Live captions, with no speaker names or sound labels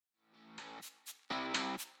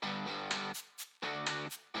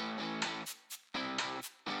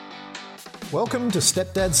Welcome to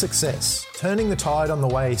Stepdad Success, turning the tide on the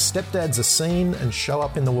way stepdads are seen and show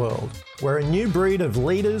up in the world. We're a new breed of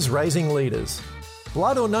leaders raising leaders.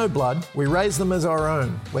 Blood or no blood, we raise them as our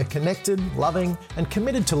own. We're connected, loving, and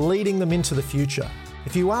committed to leading them into the future.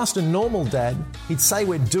 If you asked a normal dad, he'd say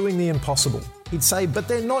we're doing the impossible. He'd say, but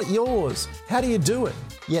they're not yours. How do you do it?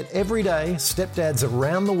 Yet every day, stepdads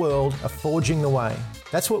around the world are forging the way.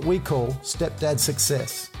 That's what we call Stepdad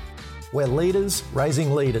Success. We're leaders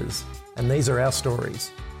raising leaders. And these are our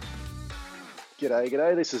stories.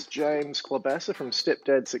 G'day. This is James Klobassa from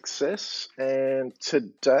Stepdad Success. And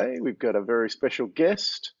today we've got a very special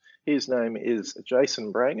guest. His name is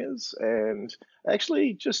Jason Brangers. And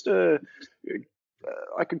actually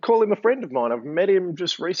I could call him a friend of mine. I've met him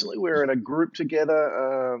just recently. We're in a group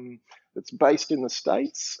together that's based in the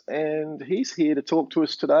States. And he's here to talk to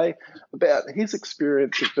us today about his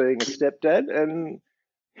experience of being a stepdad. And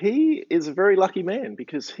he is a very lucky man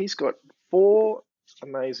because he's got 4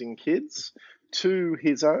 amazing kids, 2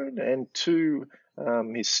 his own and 2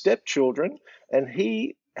 his stepchildren, and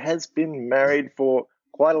he has been married for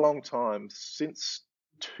quite a long time, since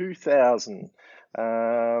 2000,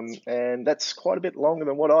 and that's quite a bit longer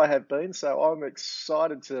than what I have been, so I'm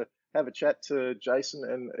excited to have a chat to Jason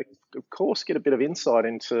and, of course, get a bit of insight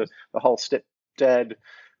into the whole stepdad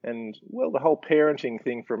and, well, the whole parenting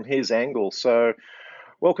thing from his angle. So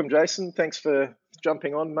welcome, Jason. Thanks for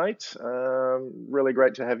jumping on, mate. Really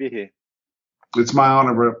great to have you here. It's my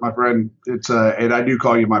honor, my friend. And I do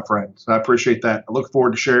call you my friend. So I appreciate that. I look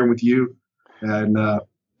forward to sharing with you and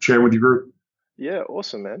sharing with your group. Yeah,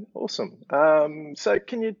 awesome, man. Awesome. So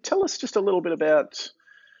can you tell us just a little bit about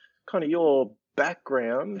kind of your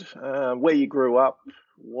background, where you grew up,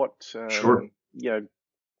 what, Sure.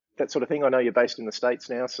 That sort of thing. I know you're based in the States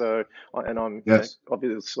now, and I'm Yes.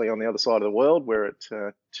 Obviously on the other side of the world. We're at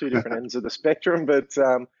 2 different ends of the spectrum, but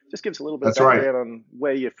just give us a little bit That's of background right. on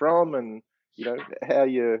where you're from and, how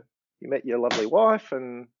you met your lovely wife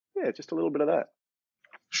and, just a little bit of that.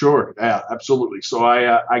 Sure. Yeah, absolutely. So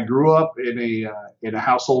I grew up in a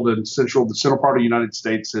household in the central part of the United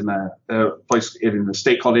States in a place in a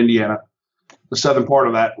state called Indiana, the southern part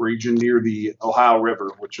of that region near the Ohio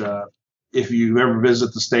River, which if you ever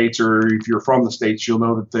visit the States or if you're from the States, you'll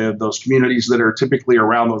know that those communities that are typically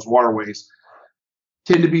around those waterways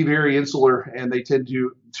tend to be very insular, and they tend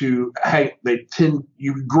you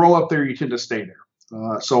grow up there, you tend to stay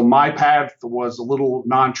there. So my path was a little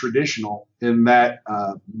non-traditional in that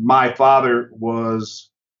my father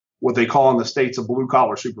was what they call in the States a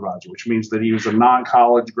blue-collar supervisor, which means that he was a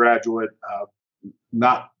non-college graduate,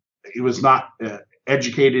 he was not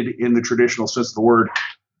educated in the traditional sense of the word,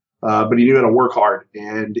 but he knew how to work hard.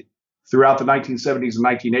 And throughout the 1970s and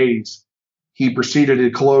 1980s, he proceeded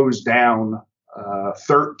to close down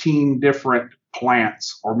 13 different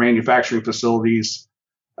plants or manufacturing facilities,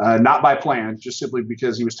 not by plan, just simply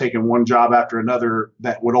because he was taking one job after another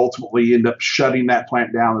that would ultimately end up shutting that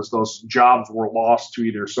plant down as those jobs were lost to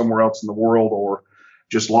either somewhere else in the world or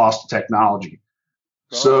just lost to technology.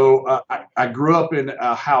 So I grew up in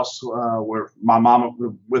a house with my mom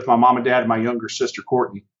and dad and my younger sister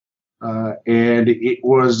Courtney, and it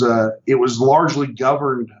was largely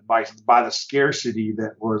governed by the scarcity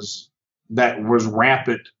that was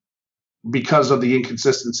rampant because of the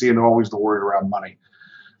inconsistency and always the worry around money.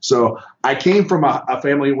 So I came from a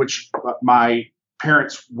family in which my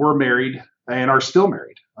parents were married and are still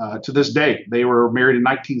married to this day. They were married in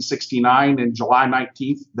 1969, and July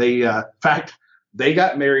 19th, they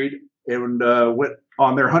got married and went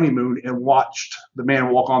on their honeymoon and watched the man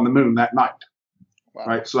walk on the moon that night. Wow.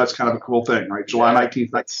 Right. So that's kind of a cool thing, right? July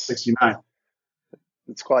 19th, 1969.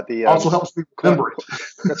 It's quite the also helps me remember it.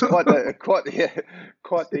 That's quite the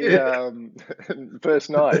first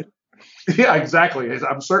night. Yeah, exactly.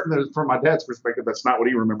 I'm certain that from my dad's perspective, that's not what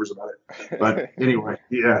he remembers about it. But anyway,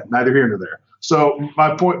 yeah, neither here nor there. So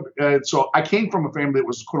my point. So I came from a family that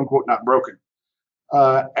was quote unquote not broken.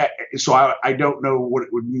 So I don't know what it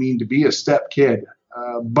would mean to be a step kid,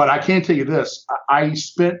 but I can tell you this: I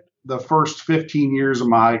spent the first 15 years of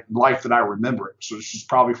my life that I remember it. So this is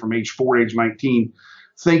probably from age 4 to age 19,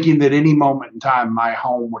 thinking that any moment in time my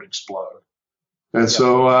home would explode. And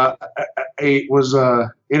so it was, I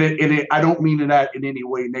don't mean that in any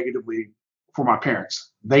way negatively for my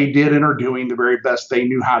parents. They did and are doing the very best they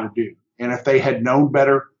knew how to do. And if they had known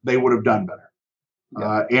better, they would have done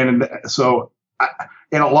better. And so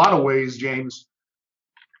in a lot of ways, James,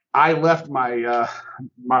 I left where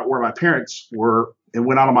my parents were and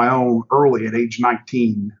went out on my own early at age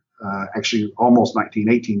 19, actually almost 19,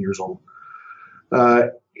 18 years old,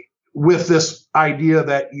 with this idea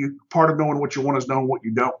that part of knowing what you want is knowing what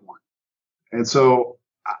you don't want. And so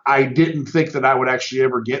I didn't think that I would actually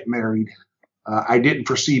ever get married. I didn't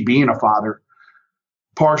foresee being a father,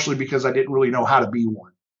 partially because I didn't really know how to be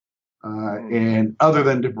one, and other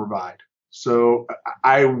than to provide. So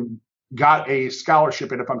I got a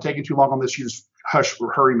scholarship, and if I'm taking too long on this, you just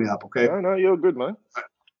hurry me up, okay? No, you're good, man.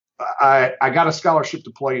 I got a scholarship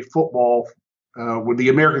to play football with the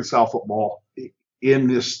American style football in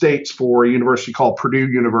the States for a university called Purdue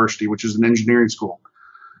University, which is an engineering school.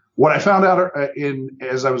 What I found out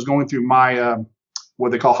as I was going through my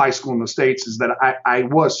what they call high school in the States is that I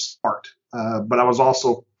was smart, but I was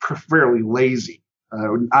also fairly lazy.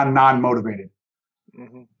 I'm non-motivated.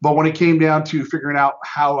 Mm-hmm. But when it came down to figuring out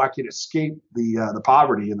how I could escape the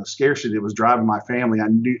poverty and the scarcity that was driving my family,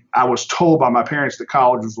 I was told by my parents that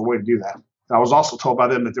college was the way to do that. I was also told by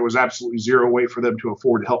them that there was absolutely zero way for them to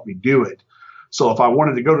afford to help me do it. So if I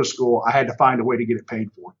wanted to go to school, I had to find a way to get it paid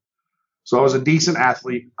for. So I was a decent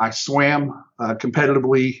athlete. I swam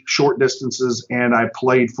competitively short distances, and I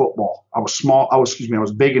played football. I was I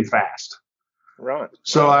was big and fast. Right.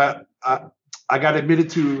 So I got admitted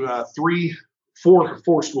to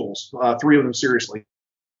four schools, three of them seriously: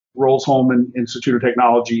 Rolls-Holman Institute of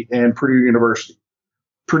Technology and Purdue University.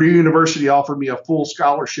 Purdue University offered me a full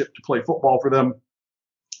scholarship to play football for them,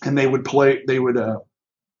 and they would pay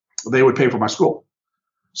for my school.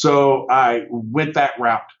 So I went that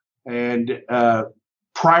route. And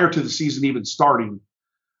prior to the season even starting,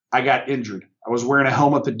 I got injured. I was wearing a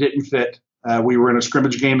helmet that didn't fit. We were in a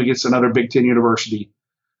scrimmage game against another Big Ten university.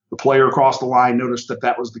 The player across the line noticed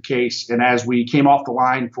that was the case. And as we came off the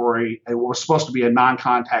line for it was supposed to be a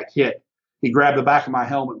non-contact hit, he grabbed the back of my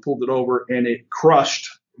helmet and pulled it over, and it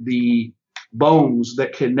crushed the bones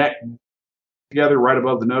that connect together right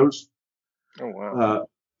above the nose. Oh, wow.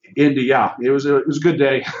 It was a good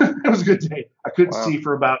day. It was a good day. I couldn't see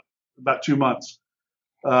for about 2 months.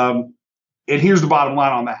 And here's the bottom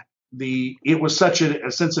line on that. It was such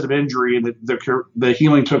a sensitive injury, and the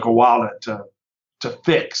healing took a while to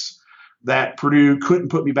fix, that Purdue couldn't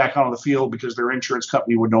put me back on the field because their insurance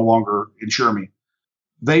company would no longer insure me.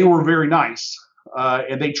 They were very nice,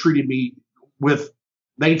 and they treated me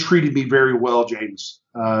very well, James,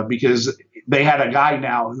 because they had a guy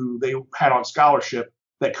now who they had on scholarship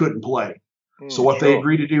that couldn't play. So what they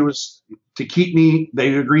agreed to do is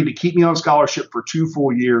they agreed to keep me on scholarship for 2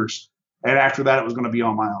 full years. And after that, it was going to be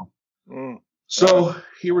on my own. So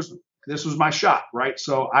this was my shot, right?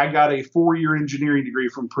 So I got a 4-year engineering degree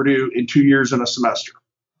from Purdue in 2 years and a semester.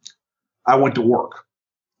 I went to work.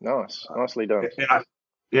 Nice. Nicely done.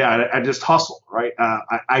 And I just hustled, right?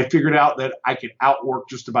 I figured out that I could outwork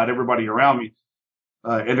just about everybody around me.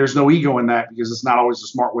 And there's no ego in that, because it's not always the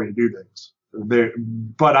smart way to do things.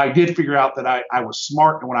 But I did figure out that I was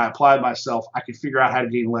smart, and when I applied myself, I could figure out how to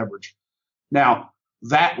gain leverage. Now,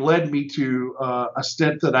 that led me to a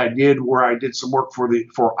stint that I did where I did some work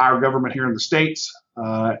for our government here in the States.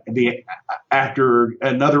 After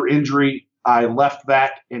another injury, I left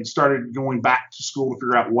that and started going back to school to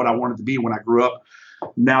figure out what I wanted to be when I grew up,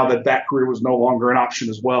 now that career was no longer an option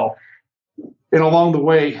as well. And along the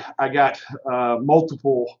way, I got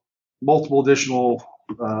multiple additional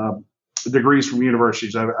degrees from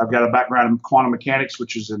universities. I've got a background in quantum mechanics,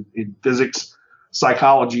 which is in physics,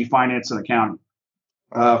 psychology, finance, and accounting,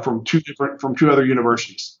 from two other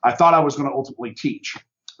universities. I thought I was going to ultimately teach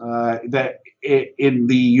in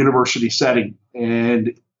the university setting,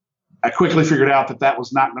 and I quickly figured out that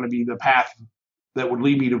was not going to be the path that would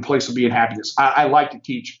lead me to a place of being happiness. I like to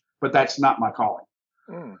teach, but that's not my calling.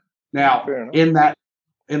 Now, in that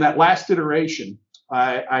last iteration,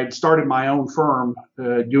 I'd started my own firm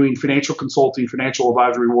doing financial consulting, financial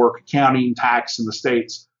advisory work, accounting, tax in the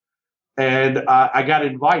States. And I got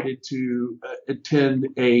invited to attend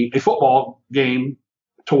a football game,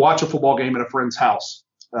 to watch a football game at a friend's house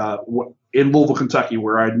in Louisville, Kentucky,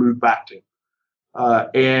 where I'd moved back to.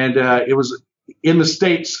 And it was in the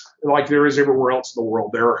States, like there is everywhere else in the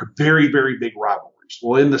world. There are very, very big rivalries.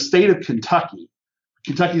 Well, in the state of Kentucky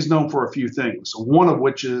is known for a few things, one of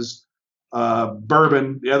which is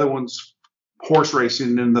bourbon, the other one's horse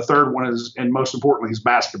racing, and the third one is, and most importantly, is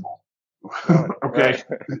basketball. Okay.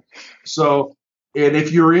 So, and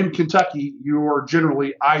if you're in Kentucky, you are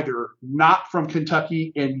generally either not from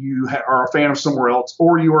Kentucky and you are a fan of somewhere else,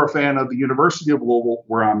 or you are a fan of the University of Louisville,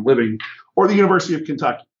 where I'm living, or the University of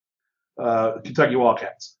Kentucky, Kentucky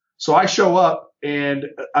Wildcats. So I show up and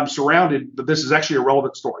I'm surrounded, but this is actually a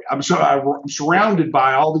relevant story. I'm surrounded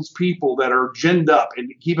by all these people that are ginned up.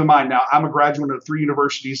 And keep in mind, now I'm a graduate of 3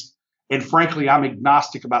 universities, and frankly, I'm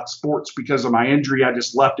agnostic about sports because of my injury. I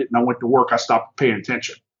just left it and I went to work. I stopped paying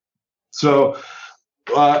attention. So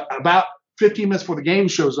about 15 minutes before the game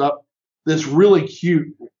shows up, this really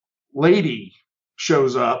cute lady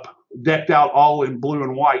shows up, decked out all in blue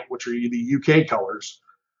and white, which are the UK colors,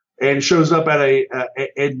 and shows up at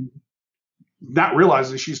and not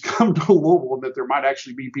realizing she's come to Louisville and that there might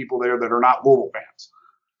actually be people there that are not Louisville fans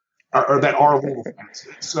or that are Louisville fans.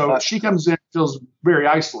 So she comes in, feels very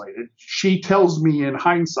isolated. She tells me in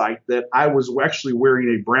hindsight that I was actually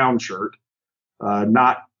wearing a brown shirt,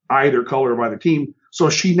 not either color by the team.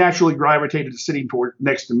 So she naturally gravitated to sitting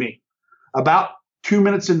next to me. About 2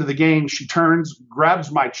 minutes into the game, she turns,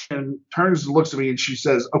 grabs my chin, turns and looks at me, and she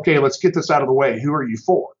says, "Okay, let's get this out of the way. Who are you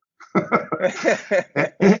for?" and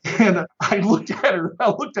I looked at her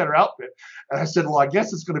outfit, and I said, "Well, I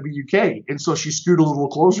guess it's going to be UK." And so she scooted a little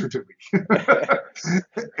closer to me.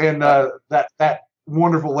 And that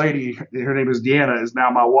wonderful lady, her name is Deanna, is now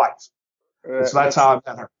my wife. So that's how I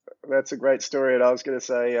met her. That's a great story, and I was going to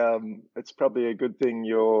say it's probably a good thing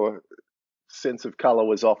your sense of color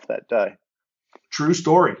was off that day. True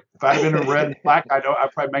story. If I'd been in red and black, I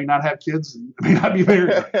probably may not have kids and may not be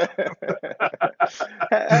married.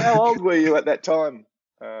 How old were you at that time,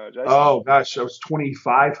 Jason? Oh gosh, I was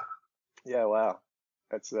 25. Yeah, wow.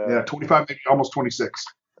 That's 25, maybe almost 26.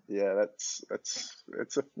 Yeah, it's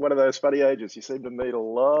one of those funny ages. You seem to meet a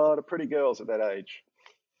lot of pretty girls at that age.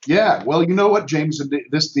 Yeah, well, you know what, James,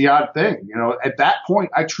 this is the odd thing. At that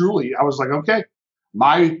point, I was like, okay,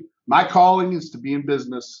 my calling is to be in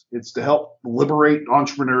business. It's to help liberate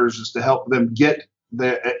entrepreneurs. It's to help them get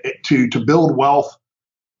to build wealth,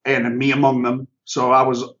 and me among them. So I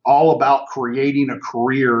was all about creating a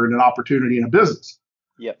career and an opportunity in a business.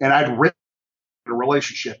 Yep. And I'd written a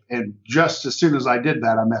relationship, and just as soon as I did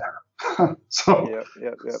that, I met her. So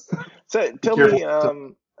yep. So tell me,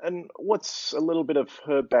 and what's a little bit of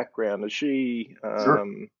her background? Is she Sure.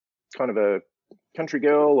 kind of a country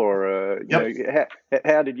girl, or Yep.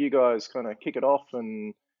 how did you guys kind of kick it off,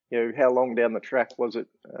 and how long down the track was it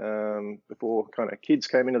before kind of kids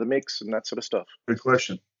came into the mix and that sort of stuff? Good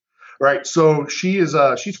question. Right. So she's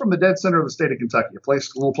from the dead center of the state of Kentucky, a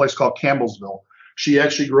little place called Campbellsville. She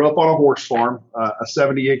actually grew up on a horse farm, a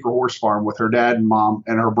 70-acre horse farm, with her dad and mom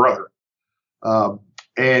and her brother.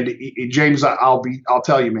 And James, I'll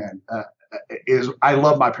tell you, man, I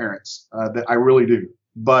love my parents. That I really do.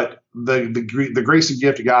 But the grace and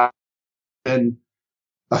gift of God, and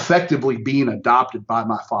effectively being adopted by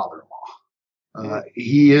my father-in-law.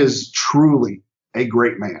 He is truly a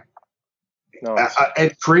great man. Nice.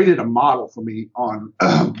 It created a model for me on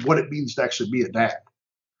what it means to actually be a dad.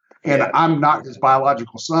 And I'm not his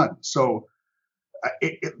biological son. So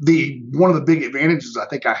one of the big advantages I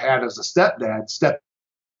think I had as a stepdad,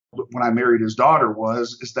 when I married his daughter,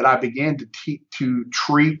 is that I began to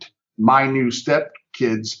treat my new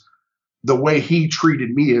stepkids the way he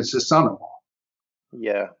treated me as his son-in-law.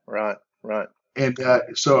 Yeah, right. And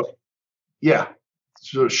so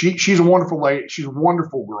she's a wonderful lady. She's a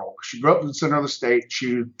wonderful girl. She grew up in the center of the state.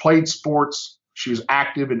 She played sports. She was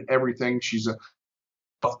active in everything. She's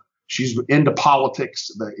into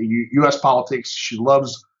politics, the U.S. politics. She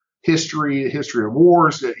loves history of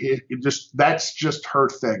wars. That's just her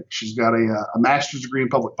thing. She's got a master's degree in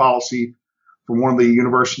public policy from one of the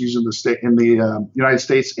universities in the United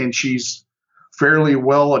States, and she's fairly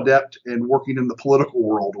well adept in working in the political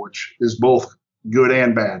world, which is both good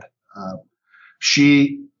and bad.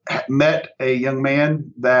 She met a young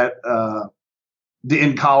man that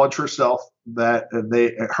in college herself, that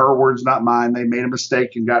her words, not mine, they made a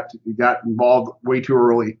mistake and got involved way too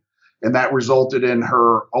early, and that resulted in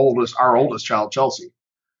our oldest child, Chelsea.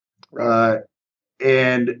 Right.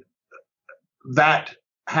 And that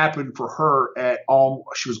happened for her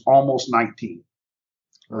she was almost 19.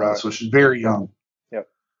 Right. So she's very young. Yep.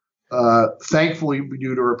 Thankfully,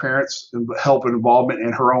 due to her parents' help and involvement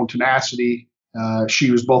and her own tenacity,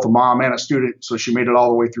 she was both a mom and a student, so she made it all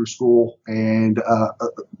the way through school. And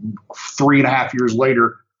 3.5 years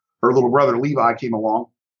later, her little brother Levi came along,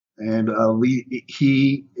 and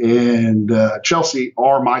he and Chelsea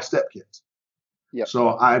are my stepkids. Yep.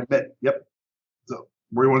 So I bet. Yep. So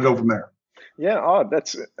where do you want to go from there? Yeah. I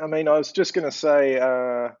was just going to say,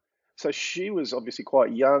 so she was obviously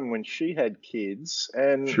quite young when she had kids,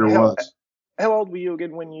 and Sure was. How old were you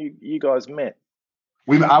again when you guys met?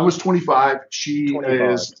 I was 25. She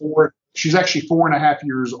 25. is 4. She's actually 4.5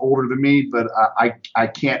 years older than me, but I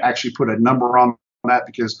can't actually put a number on that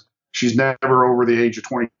because she's never over the age of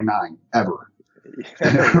 29 ever.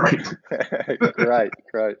 Right.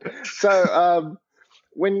 Great. So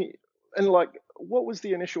what was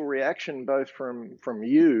the initial reaction both from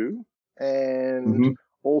you and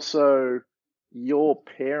also your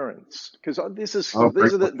parents? Because these are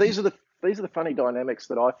the these are the funny dynamics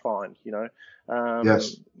that I find.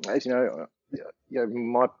 Yes. As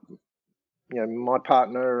my my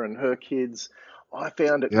partner and her kids, I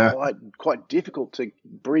found it Yeah. quite difficult to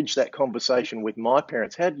bridge that conversation with my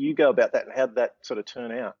parents. How do you go about that, and how did that sort of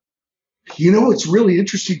turn out? What's really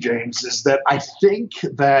interesting, James, is that I think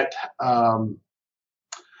that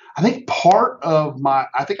I think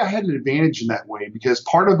I think I had an advantage in that way, because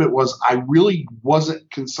part of it was I really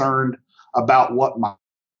wasn't concerned about what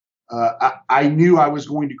I knew I was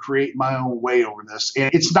going to create my own way over this.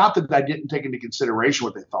 And it's not that I didn't take into consideration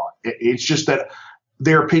what they thought. It's just that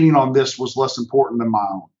their opinion on this was less important than my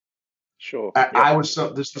own. Sure.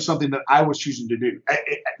 This was something that I was choosing to do.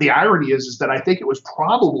 The irony is that I think it was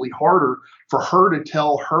probably harder for her to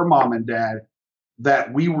tell her mom and dad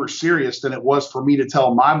that we were serious than it was for me to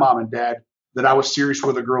tell my mom and dad that I was serious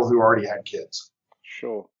with a girl who already had kids.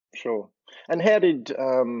 Sure. And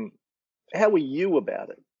how were you about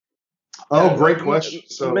it? Oh, great question.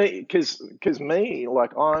 So because me,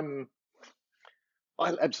 like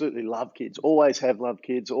I absolutely love kids, always have loved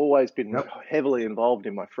kids, always been heavily involved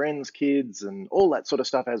in my friends' kids and all that sort of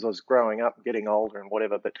stuff as I was growing up, getting older and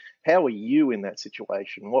whatever. But how were you in that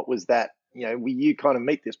situation? What was that? You kind of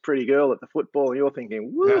meet this pretty girl at the football and you're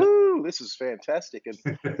thinking, woohoo, this is fantastic. And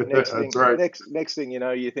next thing, That's right. next thing you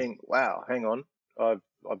know, you think, wow, hang on, I've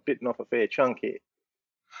bitten off a fair chunk here.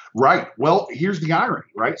 Right. Well, here's the irony,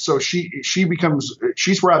 right? So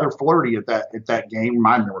she's rather flirty at that game.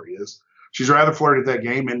 My memory is she's rather flirty at that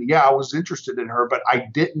game, and yeah, I was interested in her, but I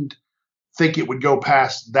didn't think it would go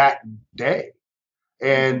past that day.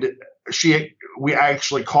 And we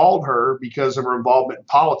actually called her because of her involvement in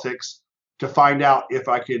politics to find out if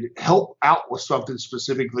I could help out with something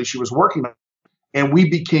specifically she was working on, and we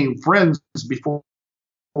became friends before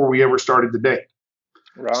we ever started the date.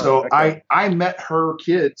 Right, so okay. I met her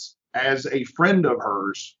kids as a friend of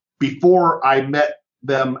hers before I met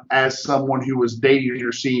them as someone who was dating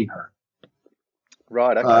or seeing her.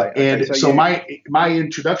 Right. Okay. And so my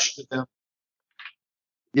introduction to them.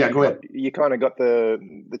 Yeah, go ahead. You kind of got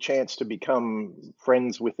the chance to become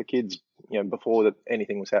friends with the kids, before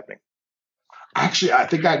anything was happening. Actually, I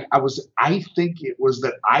think I think it was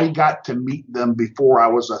that I got to meet them before I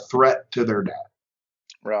was a threat to their dad.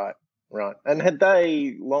 Right. And had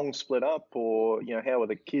they long split up, or how were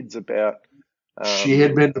the kids about? She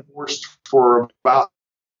had been divorced for about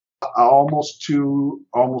almost two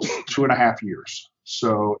and a half years.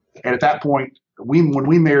 So, and at that point, when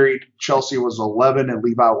we married, Chelsea was 11 and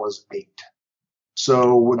Levi was 8.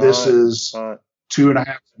 So this is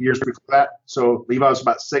 2.5 years before that. So Levi was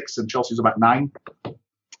about 6 and Chelsea was about 9,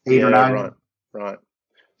 8 or 9. Right.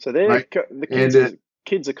 So the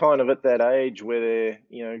kids are kind of at that age where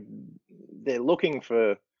they're looking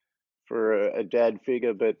for a dad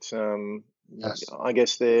figure, but Yes. I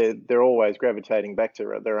guess they're always gravitating back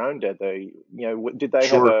to their own dad. Did they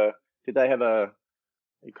have a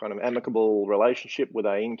kind of amicable relationship? Were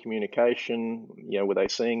they in communication? Were they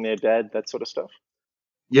seeing their dad? That sort of stuff.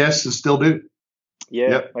 Yes, and still do. Yeah.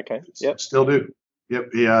 Yep. Okay. Yep. Still do. Yep.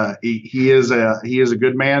 Yeah. He is a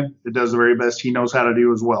good man that does the very best he knows how to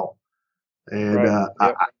do as well. And right.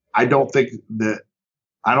 Yep. I don't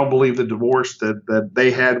believe the divorce that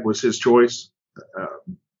they had was his choice.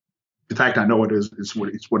 In fact, I know it is. It's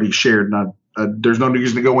what he shared. And there's no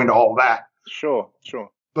reason to go into all of that. Sure.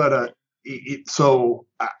 But so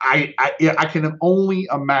I can only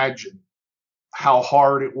imagine how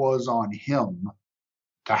hard it was on him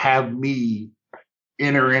to have me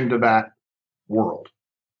enter into that world.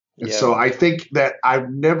 And so I think that I've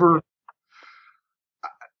never.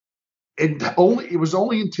 I'm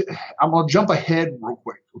gonna jump ahead real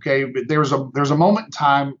quick, okay? But there's a moment in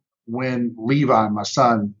time when Levi, my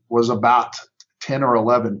son, was about 10 or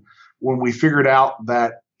 11, when we figured out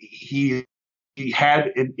that he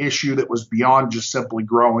had an issue that was beyond just simply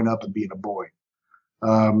growing up and being a boy.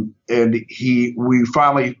 And we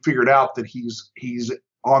finally figured out that he's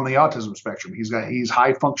on the autism spectrum. He's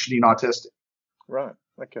high functioning autistic. Right.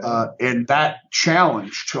 Okay. And that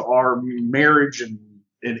challenge to our marriage and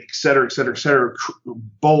et cetera,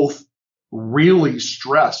 both really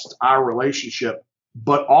stressed our relationship,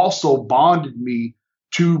 but also bonded me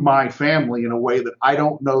to my family in a way that I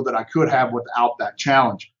don't know that I could have without that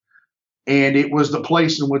challenge. And it was the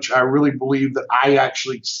place in which I really believe that I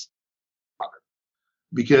actually,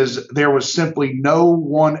 because there was simply no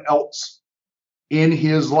one else in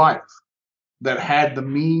his life that had the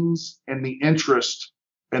means and the interest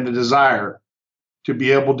and the desire to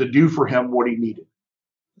be able to do for him what he needed.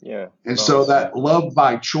 Yeah. And so that love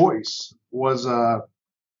by choice was a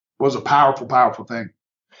powerful, powerful thing.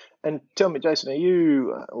 And tell me, Jason, are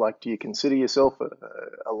you do you consider yourself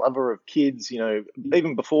a lover of kids?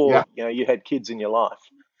 Even before Yeah. you had kids in your life.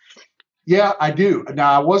 Yeah, I do.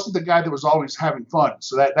 Now, I wasn't the guy that was always having fun.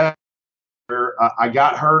 So that where I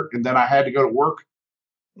got hurt and then I had to go to work.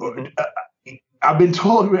 Hmm. I've been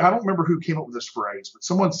told, I don't remember who came up with this phrase, but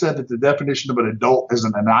someone said that the definition of an adult is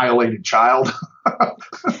an annihilated child.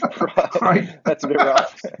 Right? That's a bit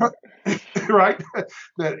rough. Right?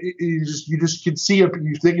 That you just can see it.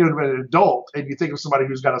 You think of an adult and you think of somebody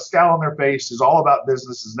who's got a scowl on their face, is all about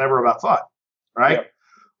business, is never about fun. Right? Yep.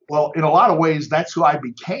 Well, in a lot of ways, that's who I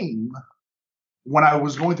became when I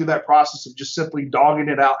was going through that process of just simply dogging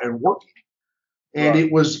it out and working. And Right.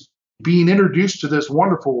 it was being introduced to this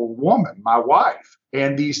wonderful woman, my wife,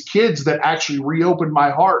 and these kids that actually reopened my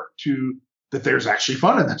heart to that there's actually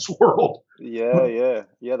fun in this world. Yeah.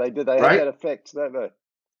 They did. They had Right? that effect, don't they?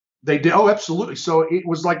 They did. Oh, absolutely. So it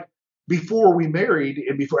was like before we married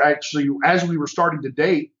and before actually, as we were starting to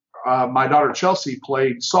date, my daughter Chelsea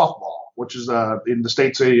played softball, which is in the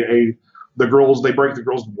States, the girls, they break the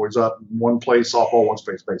girls and boys up. One plays softball, one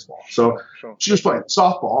plays baseball. So Sure. she was playing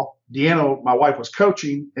softball. Deanna, my wife, was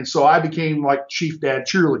coaching. And so I became like chief dad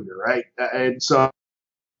cheerleader, right? And so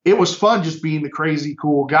it was fun just being the crazy,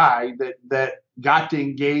 cool guy that got to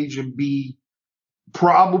engage and be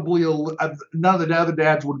probably none of the other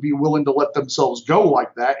dads would be willing to let themselves go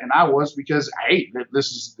like that. And I was, because, hey,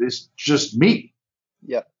 this is just me.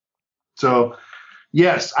 Yep. So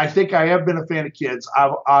yes, I think I have been a fan of kids.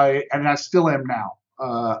 And I still am now.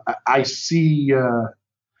 I see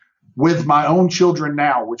with my own children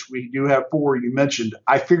now, which we do have 4, you mentioned,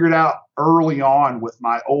 I figured out early on with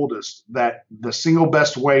my oldest that the single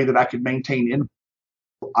best way that I could maintain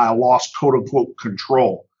I lost quote unquote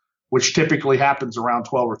control, which typically happens around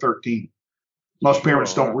 12 or 13. Most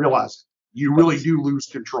parents don't realize it. You really do lose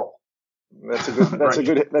control. That's a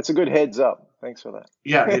good. That's a good heads up. Thanks for that.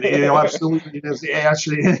 Yeah, it absolutely is.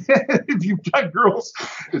 Actually, if you've got girls,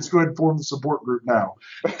 it's going to form the support group now.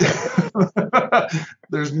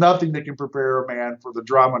 There's nothing that can prepare a man for the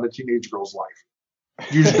drama in a teenage girl's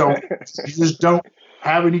life. You just don't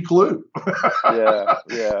have any clue.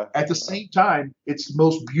 Yeah. At the same time, it's the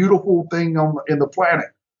most beautiful thing in the planet.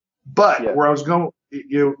 But where I was going,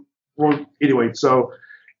 anyway, so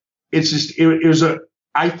it's just it was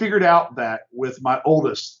I figured out that with my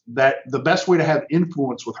oldest, that the best way to have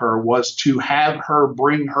influence with her was to have her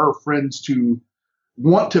bring her friends to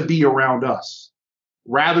want to be around us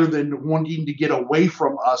rather than wanting to get away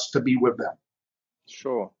from us to be with them.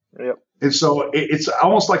 Sure. Yep. And so it's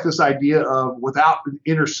almost like this idea of, without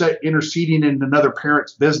interceding in another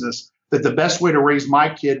parent's business, that the best way to raise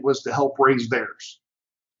my kid was to help raise theirs.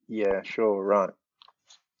 Yeah, sure. Right.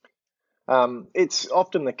 It's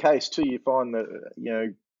often the case too. You find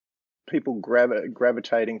that people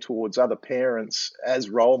gravitating towards other parents as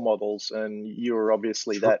role models, and you were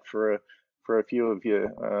obviously that for a few of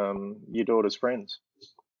your daughter's friends.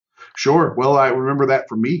 Sure. Well, I remember that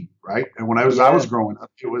for me, right? And when I was growing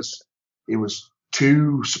up, it was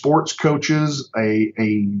 2 sports coaches, a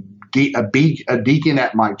deacon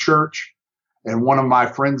at my church, and one of my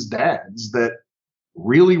friends' dads that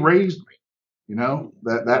really raised me.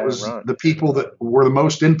 That was right. The people that were the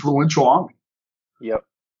most influential on me. Yep.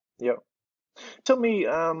 Tell me,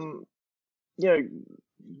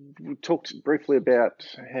 we talked briefly about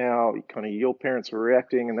how kind of your parents were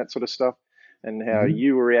reacting and that sort of stuff, and how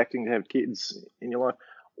you were reacting to have kids in your life.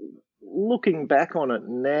 Looking back on it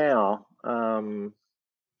now,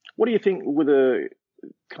 what do you think were the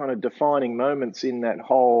kind of defining moments in that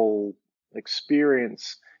whole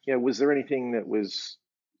experience? Was there anything that was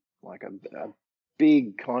like a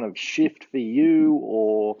big kind of shift for you,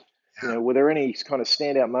 or were there any kind of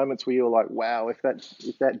standout moments where you were like, wow, if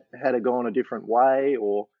that had gone a different way,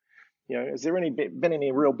 or has there been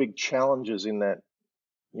any real big challenges in that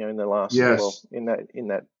in the last in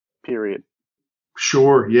that period?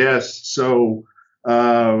 Sure. Yes. So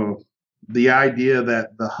the idea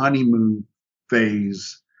that the honeymoon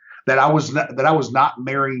phase, that I was not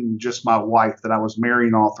marrying just my wife, that I was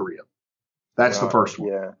marrying all 3 of them. That's the first one.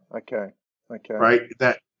 Yeah. Okay. Right.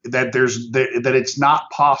 That it's not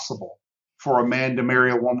possible for a man to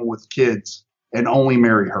marry a woman with kids and only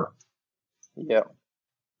marry her. Yeah.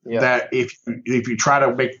 That if you try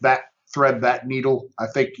to make that thread that needle, I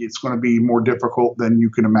think it's going to be more difficult than you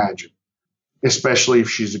can imagine, especially if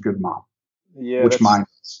she's a good mom. Yeah. Which mine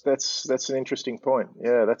is. That's an interesting point.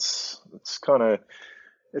 Yeah. That's kind of,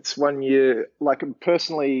 it's when you, like,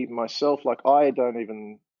 personally myself, like, I don't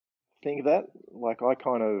even think of that. Like, I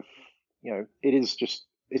kind of,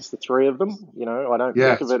 it's the 3 of them. I don't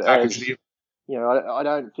think of it as, I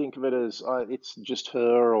don't think of it as it's just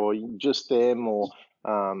her or just them or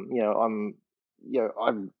I'm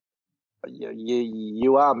I'm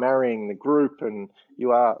you are marrying the group and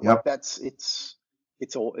you are like Yep,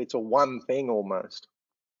 it's a one thing almost.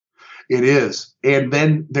 it is. And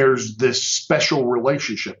then there's this special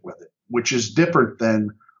relationship with it, which is different than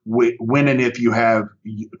when and if you have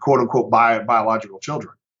quote unquote biological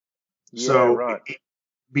children. Yeah, So right.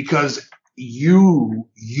 because you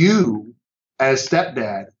as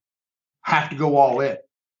stepdad have to go all in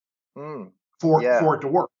Mm, yeah, for it to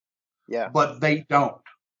work, yeah. but they don't.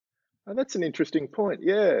 And that's an interesting point.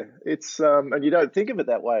 Yeah, it's and you don't think of it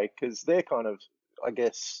that way because they're kind of, I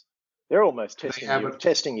guess, they're almost They have a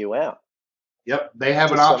testing you out Yep, they have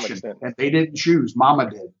to an some option, extent. and they didn't choose. Mama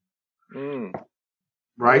did, Mm,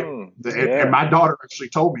 right? And yeah. my daughter actually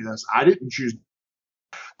told me this. I didn't choose.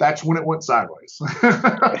 That's when it went sideways.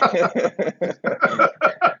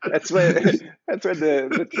 That's where that's when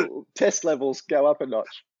the test levels go up a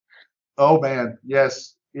notch. Oh man,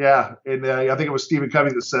 yes, yeah. And I think it was Stephen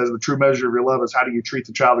Covey that says the true measure of your love is how do you treat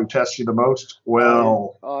the child who tests you the most. I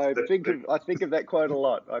Well, I think of that quote a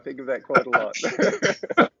lot. I think of that quote a lot.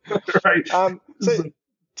 right. So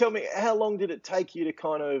tell me, how long did it take you to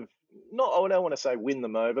kind of not I don't want to say win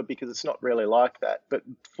them over because it's not really like that, but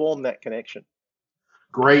form that connection?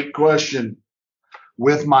 Great question.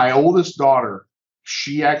 With my oldest daughter,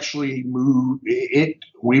 she actually moved.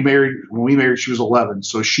 We married when we married. She was 11,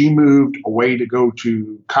 so she moved away to go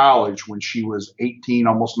to college when she was 18,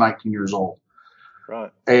 almost 19 years old.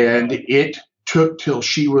 Right. And it took till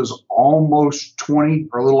she was almost 20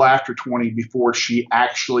 or a little after 20 before she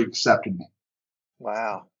actually accepted me.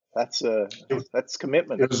 Wow. It was That's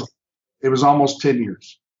commitment. it was, it was almost 10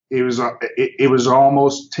 years. It was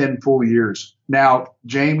almost 10 full years. Now,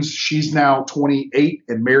 James, she's now 28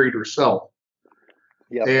 and married herself.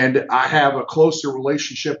 Yep. And I have a closer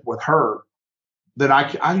relationship with her than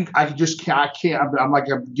I just can't, I can't, I'm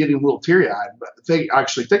like, I'm getting a little teary eyed, but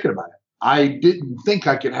actually thinking about it. I didn't think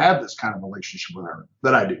I could have this kind of relationship with her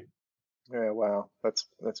that I do. Yeah, wow. That's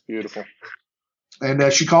beautiful.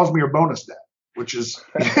 And she calls me her bonus dad, which is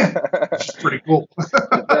pretty cool.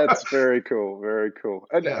 That's very cool, very cool.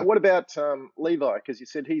 And Yeah. what about Levi? Because you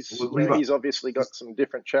said Levi, he's obviously got some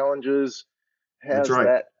different challenges. that's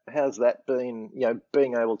right. How's that been,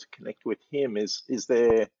 being able to connect with him? Is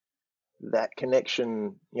there that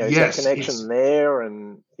connection, is that Yes, connection there?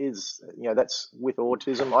 And that's with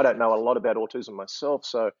autism. I don't know a lot about autism myself,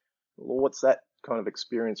 so what's that kind of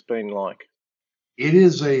experience been like? it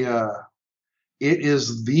is it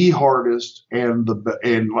is the hardest and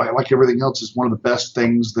like everything else is one of the best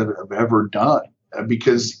things that I've ever done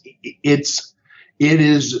because it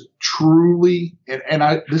is truly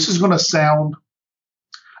and this is going to sound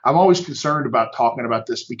I'm always concerned about talking about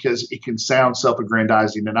this because it can sound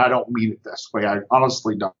self-aggrandizing and I don't mean it this way. I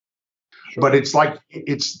honestly don't. Sure. But it's like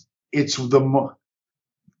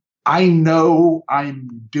I know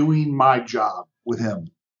I'm doing my job with him.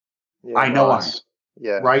 Yeah, I know I am, nice.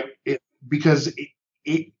 Yeah. right? Because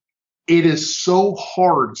it it is so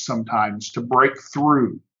hard sometimes to break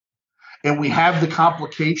through. And we have the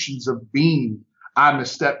complications of being I'm a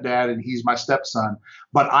stepdad and he's my stepson,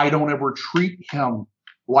 but I don't ever treat him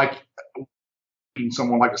like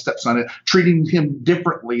someone like a stepson, treating him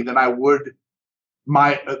differently than I would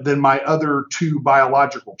my other two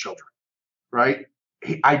biological children, right?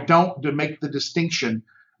 I don't to make the distinction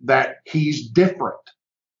that he's different,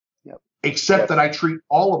 Yep. except Yep. that I treat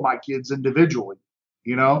all of my kids individually,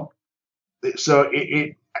 you know? So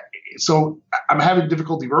so I'm having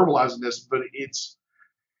difficulty verbalizing this, but it's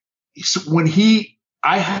when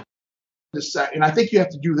I have to say, and I think you have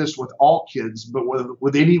to do this with all kids, but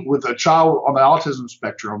with a child on the autism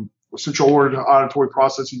spectrum, with central auditory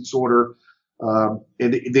processing disorder, and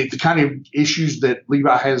the kind of issues that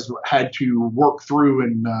Levi has had to work through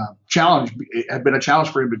and challenge have been a challenge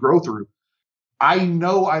for him to grow through. I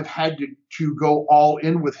know I've had to go all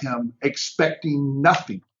in with him, expecting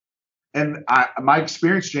nothing. And my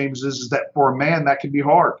experience, James, is that for a man that can be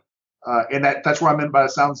hard, and that's what I meant by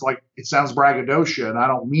it sounds braggadocio, and I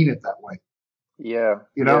don't mean it that way. Yeah,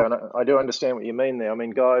 You yeah, know? and I do understand what you mean there. I mean,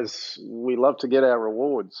 guys, we love to get our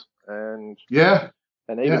rewards, Yeah,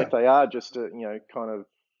 and even yeah, if they are just kind of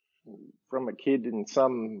from a kid in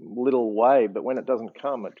some little way, but when it doesn't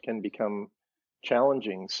come, it can become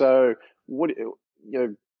challenging. So,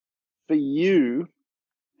 for you,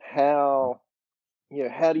 how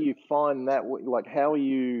how do you find that? Like, how are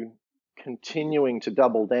you continuing to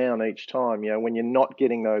double down each time? When you're not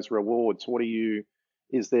getting those rewards, what are you?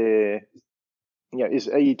 Is there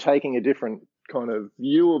are you taking a different kind of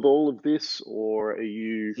view of all of this, or are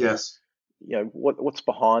you yes. what's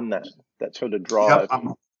behind that sort of Yep, drive?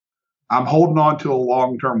 I'm holding on to a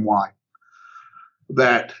long-term why.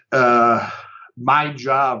 That my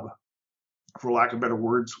job, for lack of better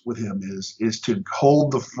words, with him is to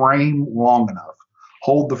hold the frame long enough,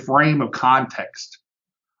 hold the frame of context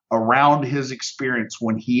around his experience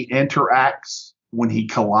when he interacts, when he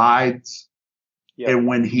collides, and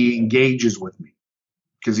when he engages with me,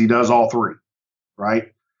 because he does all three,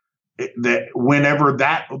 right? That whenever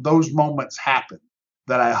those moments happen,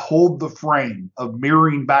 that I hold the frame of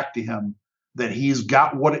mirroring back to him that he's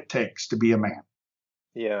got what it takes to be a man.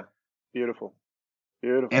 Yeah, beautiful.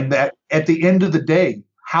 Beautiful. And that at the end of the day,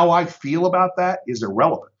 how I feel about that is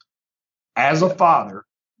irrelevant. As a father,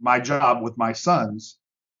 my job with my sons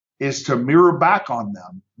is to mirror back on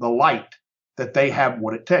them the light that they have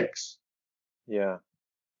what it takes. Yeah.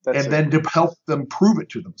 Then to help them prove it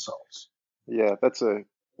to themselves. Yeah, that's a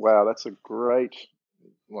great,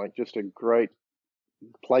 just a great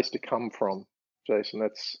place to come from, Jason.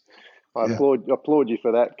 I applaud you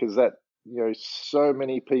for that, because that, so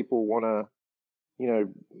many people want to,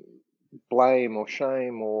 blame or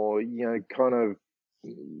shame or, kind of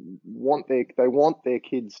want their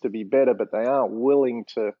kids to be better, but they aren't willing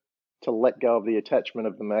to let go of the attachment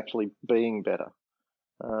of them actually being better.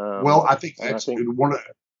 Well, I think that's one of.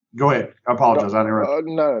 Go ahead. I apologize. I interrupted.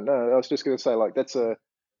 No. I was just going to say,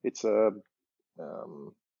 it's a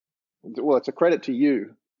credit to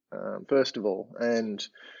you, first of all, and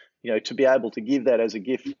to be able to give that as a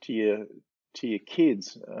gift to your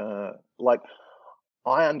kids.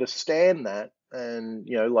 I understand that, and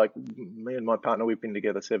me and my partner, we've been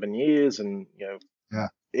together 7 years, and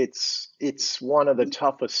it's one of the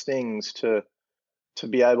toughest things to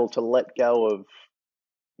be able to let go of,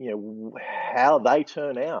 how they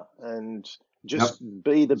turn out, and just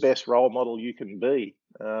be the best role model you can be.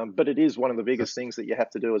 But it is one of the biggest things that you have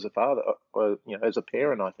to do as a father, or as a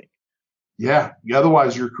parent, I think. Yeah.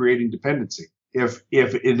 Otherwise, you're creating dependency. If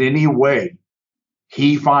in any way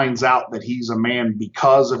he finds out that he's a man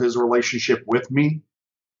because of his relationship with me,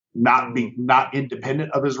 not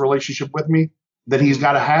independent of his relationship with me, then he's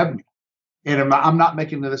got to have me. And I'm not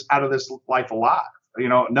making this out of this life alive.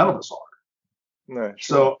 None of us are. No, sure.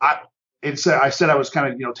 So I said I was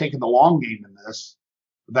kind of taking the long game in this.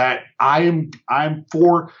 That I'm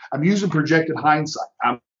using projected hindsight.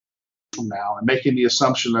 I'm now and making the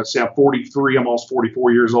assumption that, say, I'm 43, almost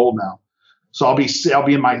 44 years old now. So I'll be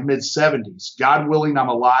in my mid 70s. God willing, I'm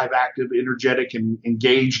alive, active, energetic, and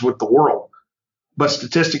engaged with the world. But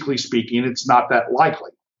statistically speaking, it's not that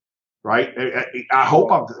likely, right? I hope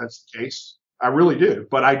that's the case. I really do,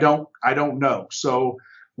 but I don't know. So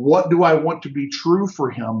what do I want to be true for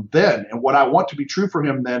him then? And what I want to be true for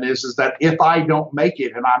him then is that if I don't make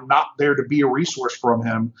it and I'm not there to be a resource from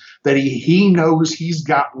him, that he knows he's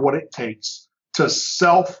got what it takes to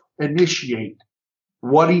self-initiate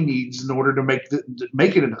what he needs in order to make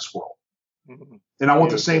it in this world. Mm-hmm. And I want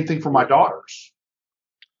the same thing for my daughters.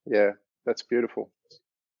 Yeah, that's beautiful.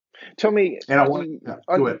 Tell me, go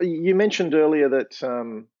ahead. You mentioned earlier that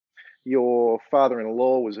your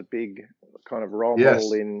father-in-law was a big kind of role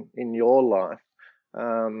model in your life.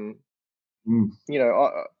 I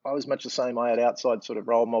was much the same. I had outside sort of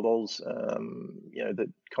role models,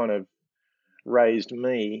 that kind of raised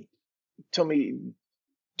me. Tell me,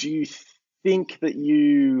 do you think that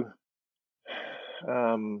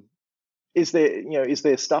is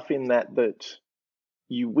there stuff in that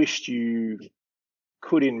you wished you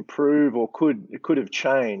could improve or could have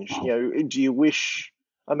changed? Do you wish?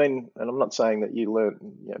 I mean, and I'm not saying that you learned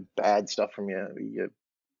bad stuff from your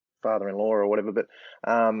father-in-law or whatever, but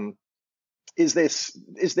is there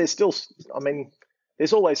still? I mean,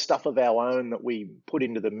 there's always stuff of our own that we put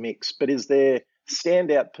into the mix, but is there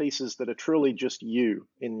standout pieces that are truly just you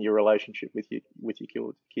in your relationship with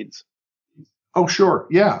your kids? Oh, sure.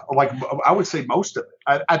 Yeah. Like I would say most of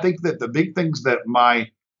it. I think that the big things that my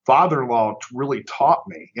father-in-law really taught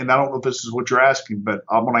me, and I don't know if this is what you're asking, but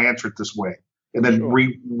I'm going to answer it this way and then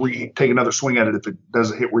take another swing at it if it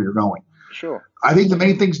doesn't hit where you're going. Sure. I think the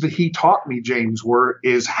main things that he taught me, James,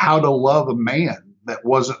 is how to love a man that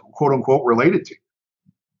wasn't quote unquote related to.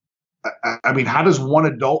 I mean, how does one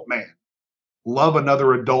adult man love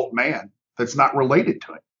another adult man that's not related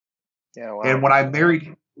to him? Yeah. Wow. And when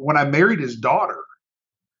I married his daughter,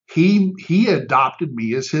 he adopted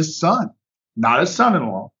me as his son, not his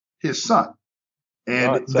son-in-law, his son.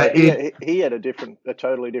 And right. So he had a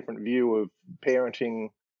totally different view of parenting,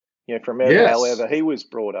 from however he was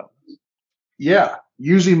brought up. Yeah.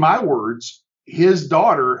 Using my words, his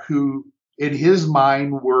daughter, who in his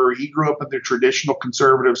mind he grew up in the traditional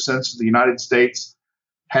conservative sense of the United States,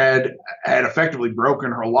 had effectively broken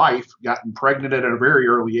her life, gotten pregnant at a very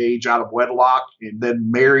early age out of wedlock, and then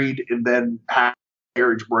married, and then had a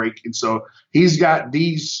marriage break. And so he's got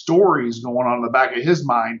these stories going on in the back of his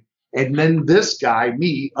mind. And then this guy,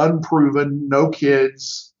 me, unproven, no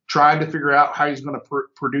kids, trying to figure out how he's going to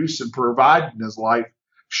produce and provide in his life,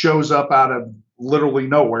 shows up out of literally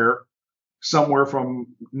nowhere, somewhere from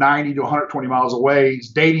 90 to 120 miles away.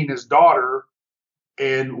 He's dating his daughter.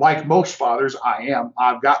 And like most fathers,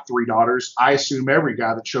 I've got 3 daughters. I assume every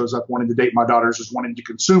guy that shows up wanting to date my daughters is wanting to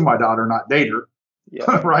consume my daughter, not date her.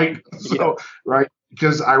 Yeah. Right. So, right.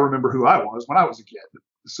 Because I remember who I was when I was a kid.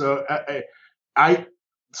 So I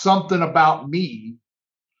something about me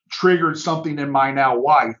triggered something in my now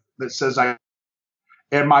wife that says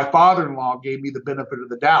and my father-in-law gave me the benefit of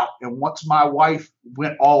the doubt. And once my wife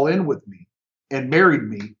went all in with me and married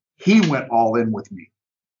me, he went all in with me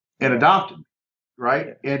and adopted me.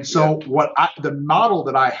 Right. And so the model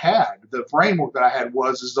that I had, the framework that I had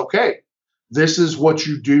is okay, this is what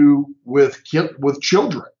you do with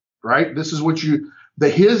children. Right. This is what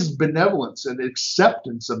his benevolence and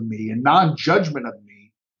acceptance of me and non-judgment of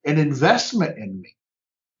me and investment in me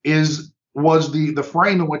was the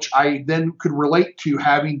frame in which I then could relate to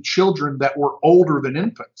having children that were older than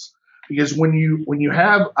infants. Because when you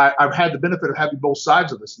have, I've had the benefit of having both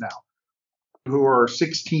sides of this now, who are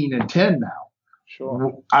 16 and 10 now.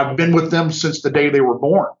 Sure. I've been with them since the day they were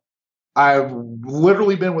born. I've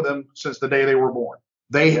literally been with them since the day they were born.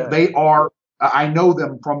 They are, I know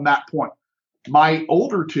them from that point. My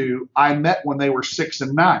older 2, I met when they were 6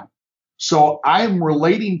 and 9. So I'm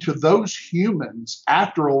relating to those humans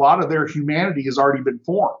after a lot of their humanity has already been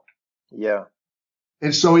formed. Yeah.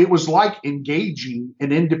 And so it was like engaging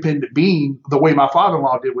an independent being the way my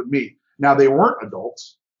father-in-law did with me. Now, they weren't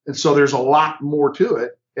adults. And so there's a lot more to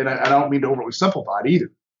it. And I don't mean to overly simplify it either,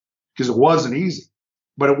 because it wasn't easy,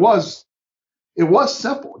 but it was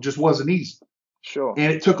simple. It just wasn't easy. Sure.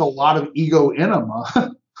 And it took a lot of ego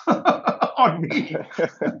enema on me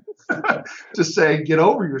to say, get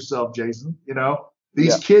over yourself, Jason.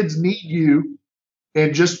 These kids need you.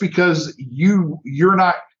 And just because you're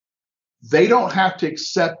not, they don't have to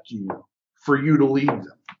accept you for you to lead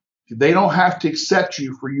them. They don't have to accept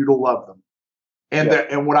you for you to love them.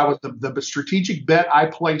 And what I was the strategic bet I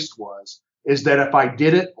placed is that if I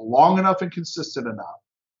did it long enough and consistent enough,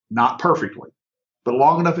 not perfectly, but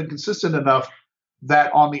long enough and consistent enough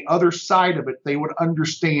that on the other side of it, they would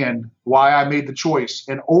understand why I made the choice.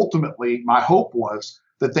 And ultimately, my hope was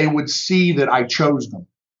that they would see that I chose them.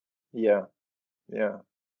 Yeah. Yeah.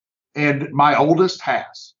 And my oldest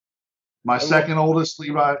has. My second oldest,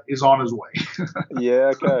 Levi, is on his way.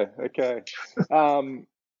 Yeah. Okay.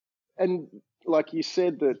 And like you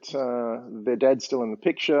said that their dad's still in the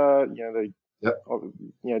picture, do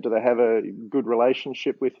they have a good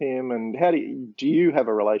relationship with him? And how do you have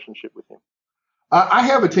a relationship with him? I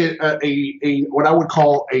have a what I would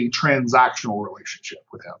call a transactional relationship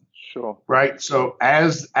with him. Sure. Right. So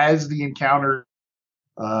as the encounter,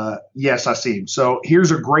 yes, I see him. So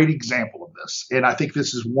here's a great example of this. And I think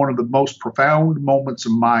this is one of the most profound moments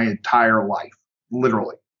of my entire life,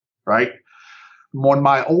 literally. Right. When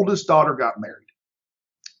my oldest daughter got married,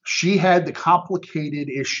 she had the complicated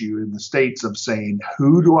issue in the States of saying,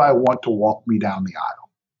 who do I want to walk me down the aisle?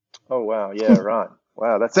 Oh, wow. Yeah, right.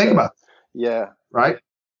 Wow. Think about it. Yeah. Right.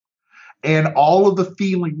 And all of the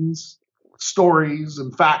feelings, stories,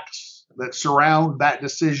 and facts that surround that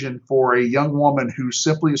decision for a young woman who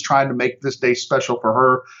simply is trying to make this day special for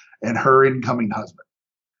her and her incoming husband.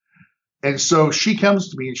 And so she comes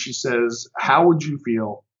to me and she says, how would you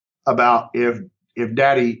feel about if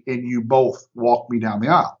Daddy and you both walk me down the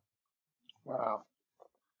aisle? Wow.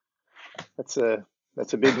 That's a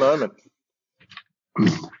big moment.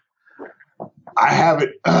 I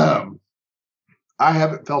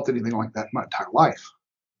haven't felt anything like that in my entire life.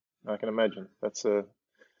 I can imagine. That's a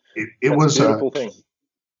beautiful thing.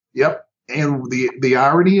 Yep. And the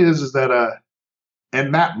irony is that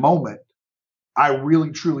in that moment, I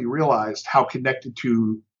really truly realized how connected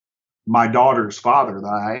to my daughter's father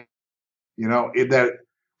that that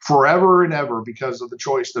forever and ever, because of the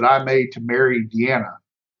choice that I made to marry Deanna,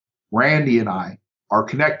 Randy and I are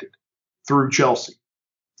connected through Chelsea,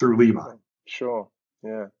 through Levi. Sure.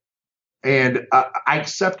 Yeah. And I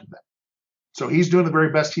accepted that. So he's doing the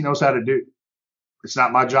very best he knows how to do. It's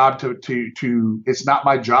not my job it's not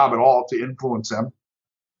my job at all to influence him.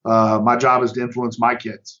 My job is to influence my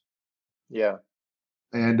kids. Yeah.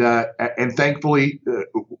 And thankfully,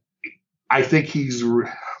 I think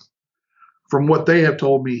from what they have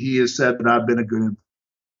told me, he has said that I've been a good influence,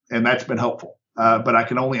 and that's been helpful. But I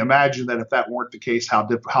can only imagine that if that weren't the case, how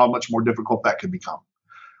much more difficult that could become.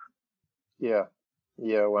 Yeah.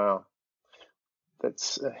 Yeah. Wow.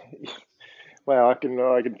 That's wow. I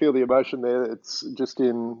can feel the emotion there. It's just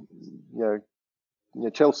in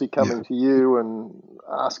Chelsea Yeah. coming to you and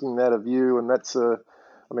asking that of you, and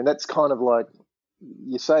I mean, that's kind of like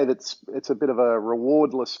you say that's it's a bit of a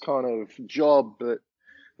rewardless kind of job, but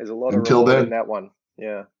there's a lot of Until reward in then, that one.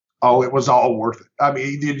 Yeah. oh, it was all worth it. I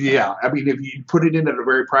mean, yeah. I mean, if you put it in a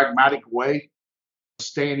very pragmatic way,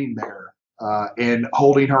 standing there and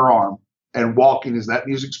holding her arm and walking as that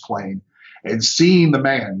music's playing and seeing the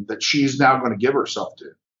man that she's now going to give herself to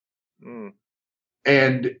Mm.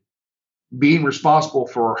 and being responsible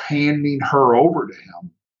for handing her over to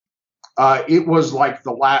him, it was like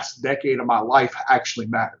the last decade of my life actually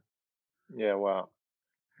mattered. Yeah. Wow.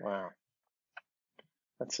 Wow.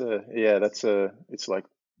 It's like,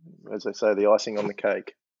 as they say, the icing on the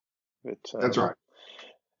cake. But That's right.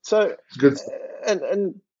 so, It's good stuff.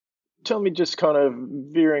 and tell me, just kind of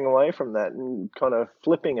veering away from that and kind of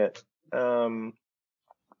flipping it. Um,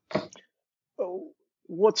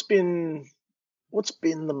 what's been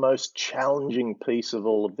the most challenging piece of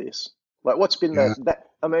all of this? Like, what's been Yeah. that?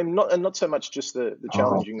 I mean, not so much just the Oh,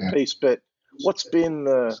 challenging man. piece, but what's been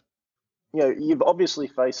the you've obviously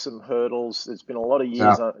faced some hurdles. There's been a lot of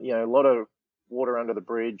Yeah. years, a lot of water under the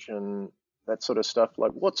bridge and that sort of stuff.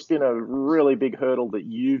 Like, what's been a really big hurdle that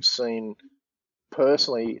you've seen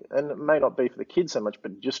personally, and it may not be for the kids so much,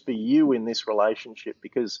 but just for you in this relationship?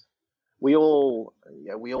 Because we're all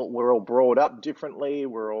brought up differently.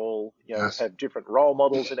 We're all, Yes. have different role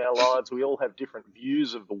models in our lives. We all have different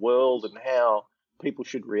views of the world and how people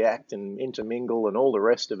should react and intermingle and all the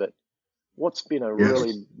rest of it. What's been a Yes.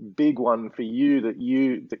 really big one for you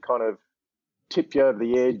that kind of tipped you over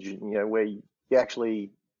the edge, where you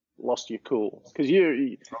actually lost your cool? Because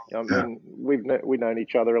I Yeah. mean, we've known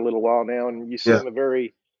each other a little while now, and you Yeah. seem a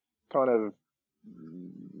very kind of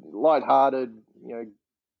lighthearted,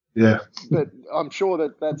 Yeah. but I'm sure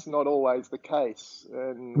that that's not always the case.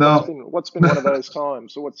 And No. what's been one of those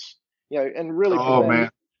times? So and really from Oh, that, man.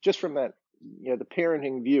 just from that, the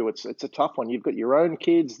parenting view, it's a tough one. You've got your own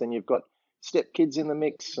kids, then you've got step kids in the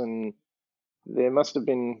mix, and there must have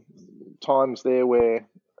been times there where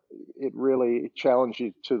it really challenged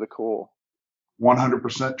you to the core.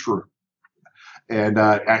 100% true. And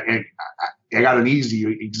I got an easy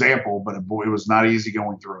example, but boy, it was not easy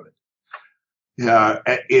going through it.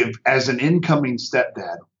 If as an incoming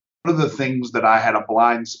stepdad, one of the things that I had a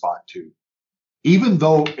blind spot to, even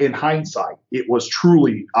though in hindsight it was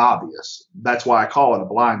truly obvious, that's why I call it a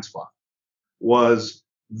blind spot, was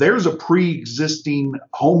there's a pre-existing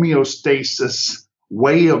homeostasis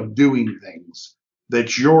way of doing things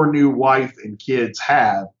that your new wife and kids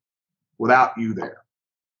have without you there.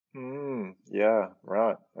 Yeah,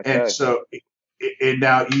 right. Okay. And so, and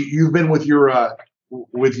now you've been with your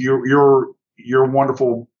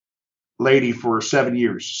wonderful lady for 7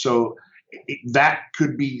 years, so that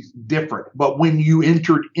could be different. But when you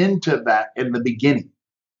entered into that in the beginning,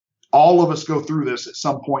 all of us go through this at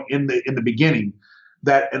some point in the beginning.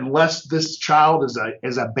 That unless this child is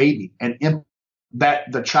a baby and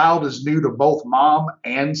that the child is new to both mom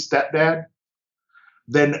and stepdad,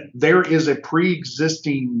 then there is a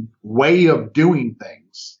pre-existing way of doing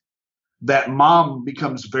things that mom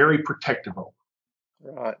becomes very protective of.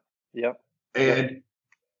 Right. Yep. And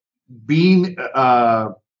being,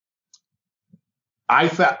 I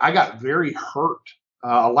got very hurt,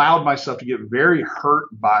 allowed myself to get very hurt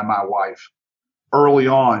by my wife early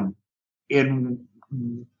on in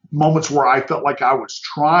moments where I felt like I was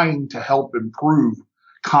trying to help improve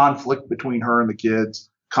conflict between her and the kids,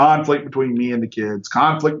 conflict between me and the kids,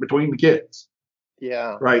 conflict between the kids.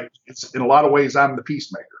 Yeah. Right. It's in a lot of ways, I'm the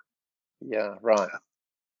peacemaker. Yeah. Right.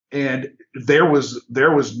 And there was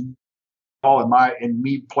all in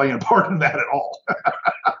me playing a part in that at all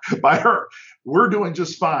by her. We're doing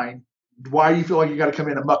just fine. Why do you feel like you got to come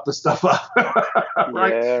in and muck the stuff up?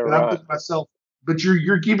 Right. Yeah, and right. I'm thinking to myself, but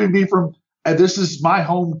you're keeping me from, and this is my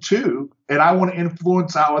home too. And I want to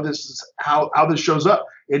influence how this shows up.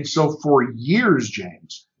 And so for years,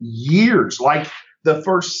 like the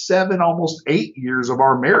first 7, almost 8 years of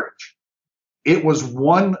our marriage, it was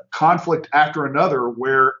one conflict after another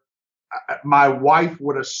where my wife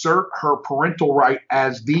would assert her parental right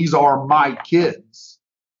as these are my kids.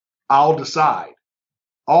 I'll decide.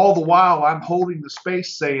 All the while I'm holding the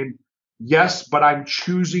space saying, yes, but I'm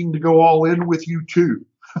choosing to go all in with you too.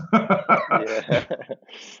 Yeah.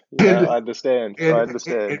 Yeah, I understand.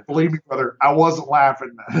 And believe me, brother, I wasn't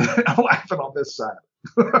laughing on this side.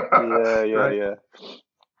 Yeah. Right?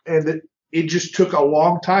 And it just took a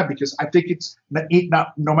long time because I think it's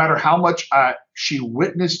not no matter how much she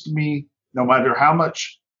witnessed me, no matter how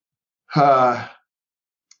much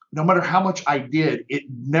no matter how much I did, it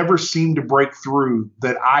never seemed to break through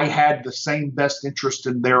that I had the same best interest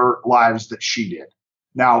in their lives that she did.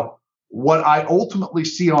 Now, what I ultimately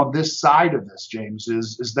see on this side of this, James,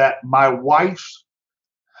 is that my wife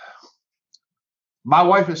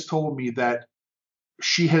has told me that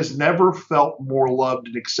she has never felt more loved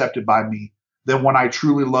and accepted by me than when I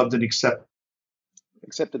truly loved and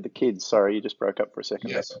accepted the kids. Sorry, you just broke up for a second.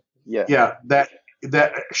 Yes. Yeah. Yeah. That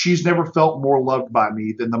she's never felt more loved by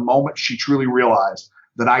me than the moment she truly realized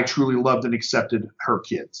that I truly loved and accepted her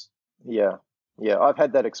kids. Yeah. Yeah. I've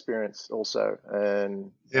had that experience also.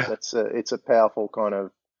 And Yeah. it's a powerful kind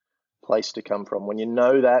of place to come from when you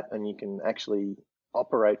know that and you can actually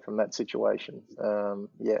operate from that situation.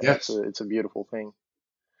 Yes. It's a beautiful thing.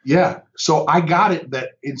 Yeah. So I got it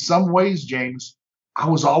that in some ways, James, I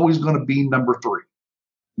was always going to be number 3,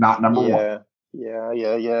 not number 1.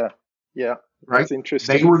 Yeah. Right. That's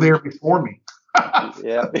interesting. They were there before me.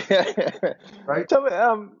 Yeah. Right. Tell me,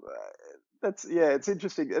 it's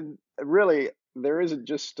interesting. And really, there isn't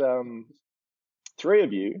just 3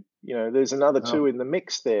 of you. You know, there's another 2 in the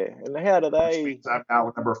mix there. And how do Which they? means I'm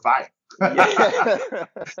now number 5. Yeah.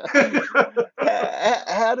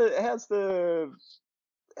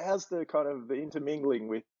 How's the kind of the intermingling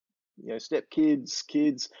with step kids?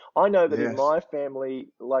 I know that in Yes. my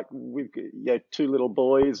family, like we've got 2 little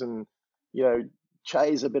boys, and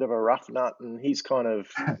Che's a bit of a rough nut, and he's kind of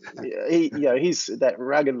he's that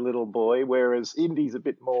rugged little boy, whereas Indy's a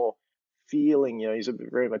bit more feeling. He's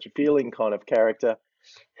very much a feeling kind of character.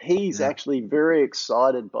 He's actually very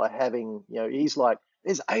excited by having, he's like,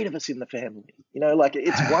 there's 8 of us in the family, like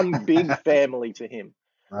it's one big family to him.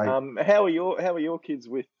 Right. How are your kids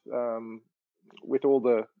with all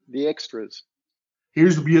the extras?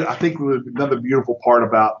 Here's I think another beautiful part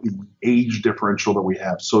about the age differential that we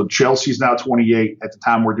have. So Chelsea's now 28 at the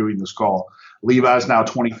time we're doing this call. Levi's now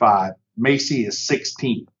 25. Macy is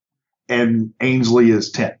 16, and Ainsley is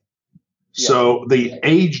 10. So the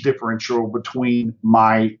age differential between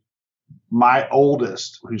my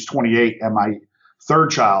oldest, who's 28, and my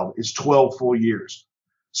third child is 12 full years.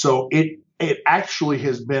 So it actually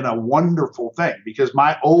has been a wonderful thing because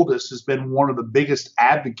my oldest has been one of the biggest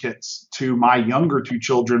advocates to my younger 2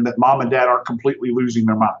 children that mom and dad aren't completely losing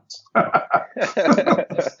their minds.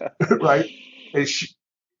 Right.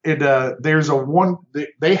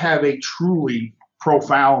 They have a truly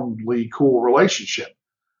profoundly cool relationship.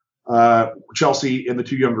 Chelsea and the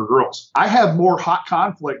 2 younger girls. I have more hot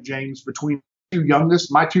conflict, James, between the 2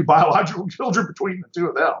 youngest, my 2 biological children, between the 2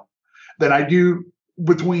 of them, than I do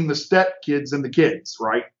between the step kids and the kids.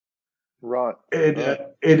 Right. Right. And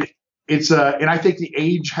I think the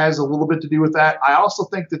age has a little bit to do with that. I also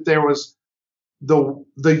think that there was the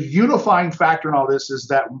unifying factor in all this is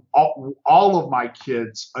that all of my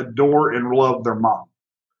kids adore and love their mom.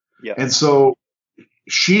 Yeah. And so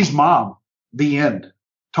she's mom, the end.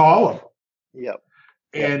 To all of them. Yep.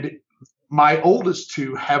 And my oldest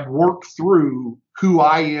 2 have worked through who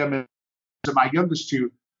I am, and my youngest 2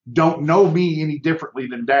 don't know me any differently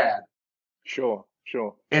than dad. Sure.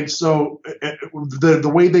 And so the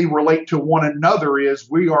way they relate to one another is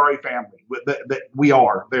we are a family. That we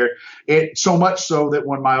are there. So much so that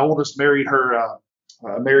when my oldest married her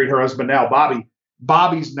husband now,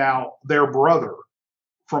 Bobby's now their brother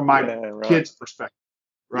from my kids' perspective.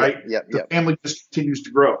 Right? The family just continues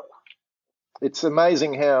to grow. It's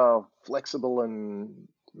amazing how flexible and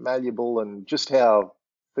malleable and just how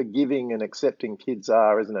forgiving and accepting kids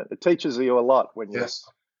are, isn't it? It teaches you a lot when as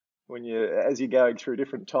you're going through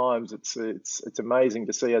different times. It's amazing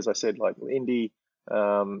to see, as I said, like Indy,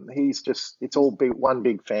 it's all one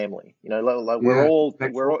big family. We're all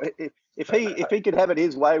if he could have it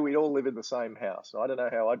his way, we'd all live in the same house. I don't know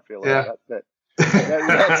how I'd feel about that.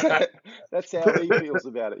 That's how he feels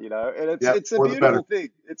about it, and it's a beautiful thing.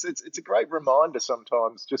 It's a great reminder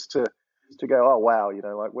sometimes just to go, oh wow,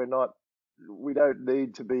 like we don't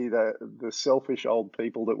need to be the selfish old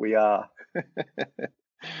people that we are.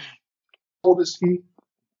 How old is he?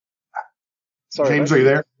 Sorry, James, are you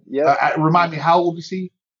there? Yeah. Remind me, how old is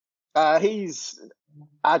he? He's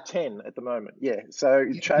 10 at the moment. Yeah. So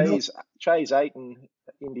Che's 8 and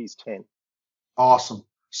Indy's 10. Awesome.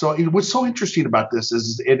 So what's so interesting about this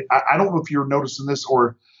is I don't know if you're noticing this,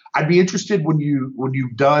 or I'd be interested when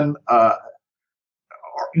you've done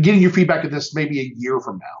getting your feedback of this maybe a year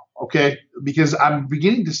from now, okay? Because I'm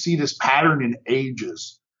beginning to see this pattern in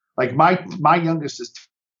ages. Like my youngest is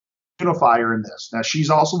unifier in this. Now she's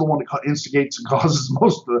also the one that instigates and causes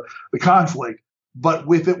most of the conflict. But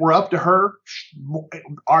if it were up to her,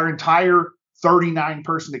 our entire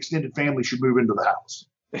 39-person extended family should move into the house.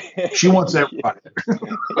 She wants everybody,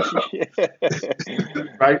 Yeah.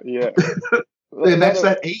 right? Yeah. And that's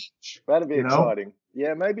That'll, that age, that'll be you know. exciting.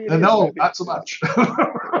 Yeah, maybe it And is. no, Maybe. not so much.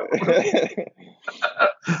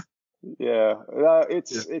 Yeah, Yeah,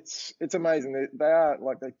 it's amazing. They are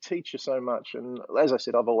like they teach you so much, and as I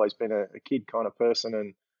said, I've always been a kid kind of person,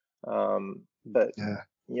 and but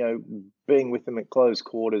yeah, being with them at close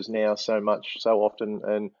quarters now so much, so often,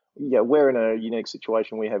 and yeah, we're in a unique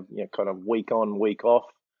situation. We have kind of week on, week off,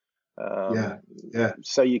 yeah, um, yeah.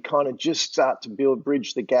 so you kind of just start to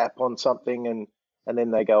bridge the gap on something, and then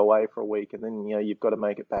they go away for a week, and then you've got to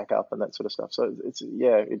make it back up and that sort of stuff. So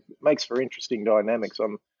it makes for interesting dynamics.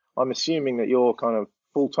 I'm assuming that you're kind of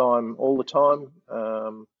full time all the time.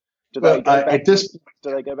 Do they Well, go back? at this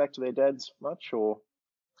Do they go back to their dads much, or?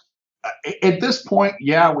 at this point,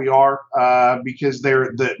 yeah, we are because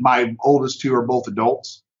my oldest two are both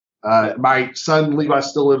adults. Yeah, My son Levi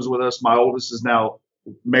still lives with us. My oldest is now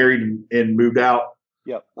married and moved out.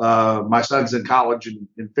 yeah, My son's in college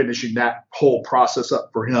and finishing that whole process up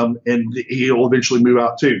for him, and he'll eventually move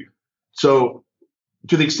out too. So,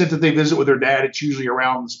 to the extent that they visit with their dad, it's usually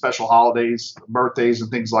around special holidays, birthdays, and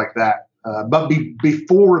things like that. But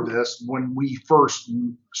before this, when we first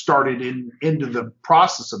started into the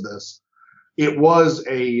process of this, it was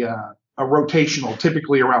a rotational,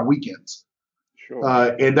 typically around weekends, sure.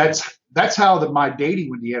 and that's how my dating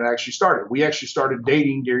with Deanna actually started. We actually started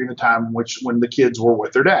dating during the time when the kids were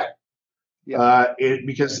with their dad, Yeah,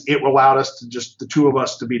 because it allowed us to just the two of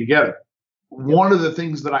us to be together. One of the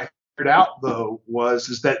things that I figured out though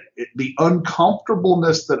is that the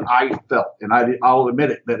uncomfortableness that I felt, and I'll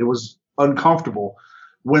admit it, that it was uncomfortable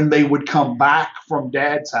when they would come back from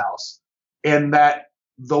dad's house, and that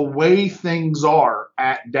the way things are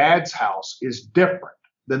at dad's house is different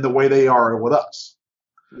than the way they are with us.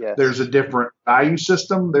 yes, There's a different value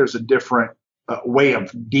system. There's a different way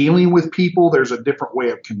of dealing with people. There's a different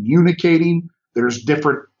way of communicating. There's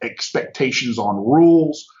different expectations on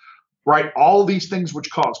rules, right? All these things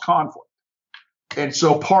which cause conflict. And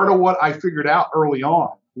so part of what I figured out early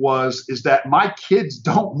on is that my kids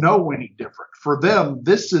don't know any different. For them,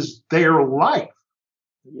 this is their life.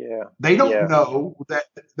 yeah, They don't yeah, know that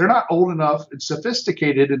they're not old enough and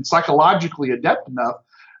sophisticated and psychologically adept enough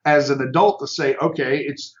as an adult to say, okay,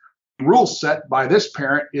 it's rule set by this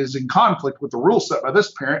parent is in conflict with the rule set by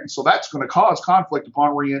this parent. And so that's going to cause conflict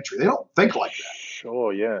upon reentry. They don't think like that.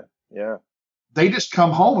 sure, yeah, yeah, They just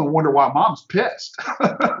come home and wonder why mom's pissed.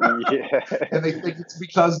 yeah, And they think it's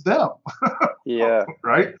because them, yeah,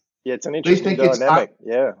 right? yeah. It's an They interesting think it's dynamic.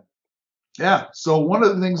 Yeah, yeah. So one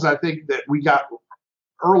of the things I think that we got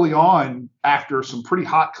early on after some pretty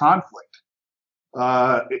hot conflict,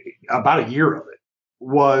 about a year of it,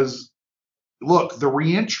 was look, the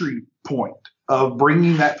reentry point of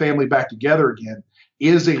bringing that family back together again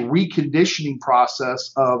is a reconditioning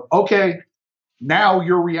process of, okay, now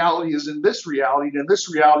your reality is in this reality, and in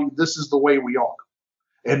this reality, this is the way we are.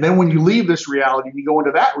 And then when you leave this reality and you go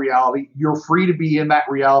into that reality, you're free to be in that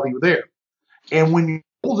reality there. And when you're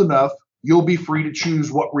old enough, you'll be free to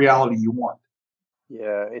choose what reality you want.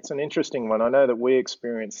 yeah. It's an interesting one. I know that we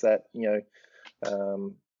experienced that.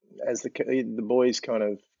 As the boys kind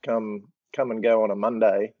of come and go on a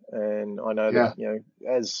Monday, and I know that Yeah,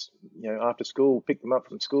 as after school, pick them up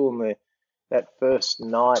from school, and that first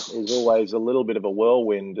night is always a little bit of a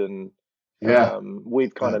whirlwind, and yeah,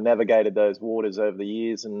 we've kind yeah, of navigated those waters over the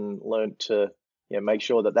years and learned to make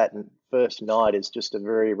sure that first night is just a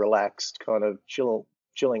very relaxed kind of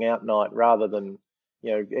chilling out night, rather than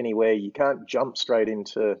anywhere. You can't jump straight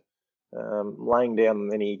into laying down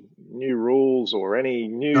any new rules or any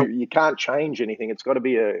new. nope, You can't change anything. It's got to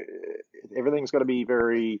be everything's got to be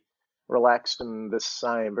very relaxed and the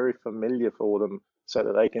same, very familiar for them, so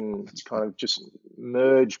that they can kind of just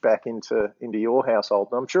merge back into your household.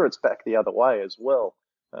 And I'm sure it's back the other way as well.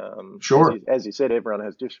 sure. As you said, everyone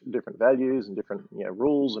has different values and different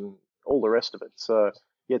rules and all the rest of it. So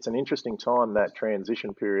yeah, it's an interesting time, that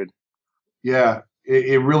transition period. Yeah,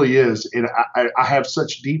 it really is. And I have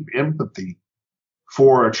such deep empathy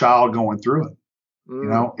for a child going through it. You Mm,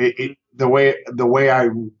 know, the way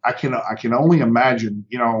I can only imagine,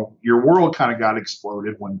 your world kind of got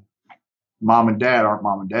exploded when mom and dad aren't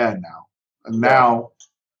mom and dad now. And yeah.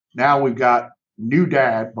 now we've got new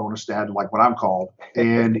dad, bonus dad, like what I'm called,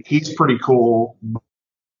 and he's pretty cool.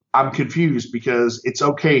 I'm confused because it's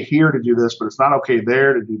okay here to do this, but it's not okay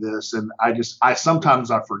there to do this. And I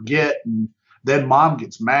sometimes I forget, and then mom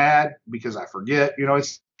gets mad because I forget.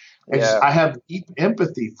 Yeah. I have deep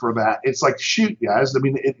empathy for that. It's like, shoot, guys. I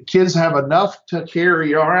mean, kids have enough to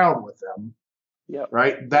carry around with them, Yep.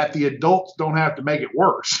 right? That the adults don't have to make it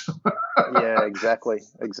worse. Yeah, exactly,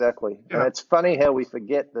 exactly. And Yeah. it's funny how we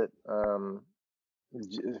forget that.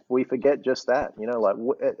 We forget just that. Like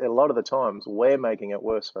a lot of the times we're making it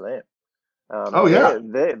worse for them. Oh yeah,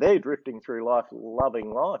 They're drifting through life,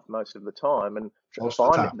 loving life most of the time, and most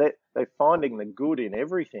of the time. they're finding the good in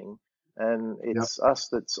everything. And Yep. it's us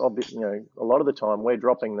that's obvious. A lot of the time we're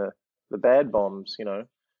dropping the bad bombs.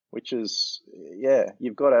 Which is, yeah,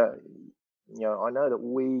 you've got to. I know that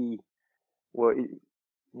we've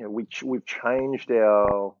changed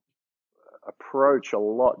our approach a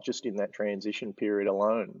lot just in that transition period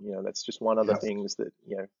alone. That's just one of the Yep. things that,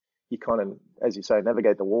 you kind of, as you say,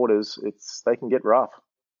 navigate the waters. They can get rough.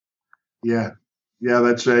 Yeah. Yeah,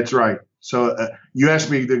 that's right. So you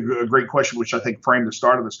asked me a great question, which I think framed the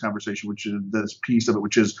start of this conversation, which is this piece of it,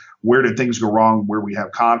 which is where did things go wrong, where we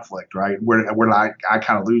have conflict, right? Where did I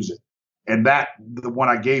kind of lose it? And the one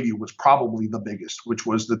I gave you was probably the biggest, which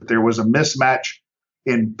was that there was a mismatch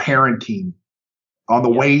in parenting on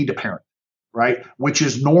the Yeah. way to parent, right? Which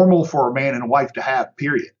is normal for a man and a wife to have,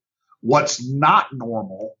 period. What's not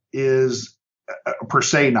normal is, per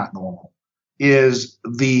se not normal, is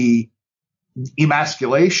the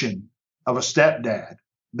emasculation of a stepdad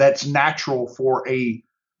that's natural for a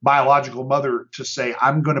biological mother to say,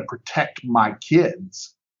 I'm going to protect my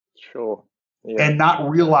kids. Sure. Yeah. And not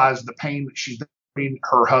realize the pain that she's putting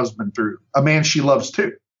her husband through, a man she loves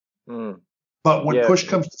too. But when push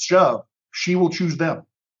comes to shove, she will choose them.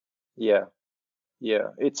 Yeah. Yeah.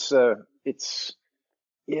 That's a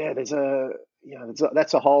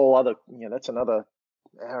whole other, that's another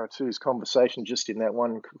hour or two's conversation just in that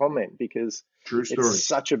one comment, because True story. it's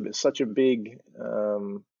such a big,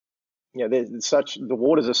 the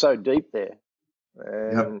waters are so deep there,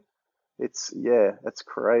 and that's a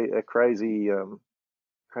crazy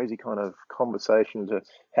kind of conversation to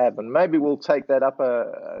have, and maybe we'll take that up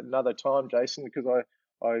another time, Jason, because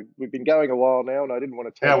we've been going a while now, and I didn't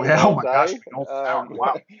want to take the whole day. Wow.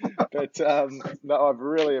 But no, I've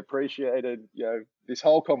really appreciated this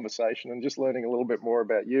whole conversation and just learning a little bit more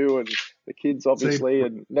about you and the kids, obviously.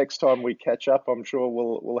 And next time we catch up, I'm sure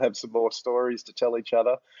we'll have some more stories to tell each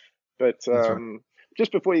other. But right.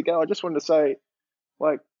 Just before you go, I just wanted to say,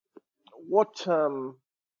 like, what are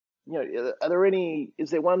there any?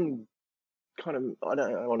 Is there one kind of, I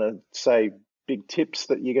don't want to say big tips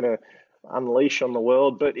that you're going to unleash on the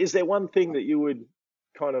world, but is there one thing that you would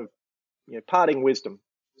kind of, parting wisdom?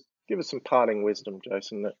 Give us some parting wisdom,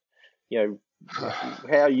 Jason, that,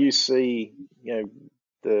 how you see,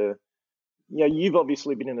 you've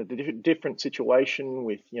obviously been in a different situation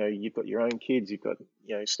with, you've got your own kids, you've got,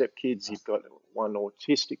 step kids, you've got one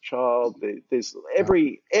autistic child. There's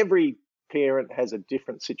every parent has a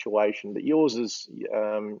different situation, but yours is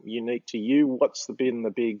unique to you. What's been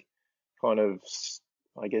the big kind of,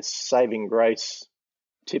 I guess, saving grace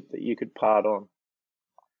tip that you could pass on?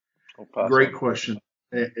 Great question,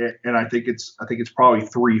 and I think it's probably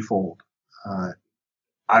threefold.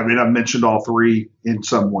 I've mentioned all three in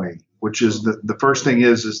some way, which is the first thing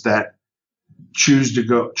is that choose to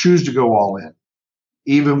go all in,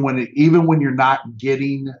 even when you're not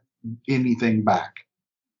getting anything back,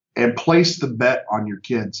 and place the bet on your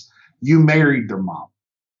kids. You married their mom,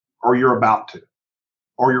 or you're about to,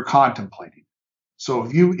 or you're contemplating. So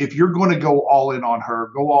if you're going to go all in on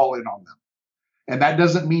her, go all in on them. And that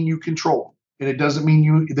doesn't mean you control them. And it doesn't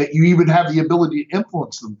mean that you even have the ability to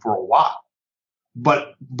influence them for a while.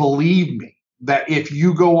 But believe me, that if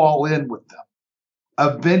you go all in with them,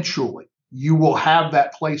 eventually you will have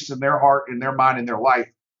that place in their heart, in their mind, in their life,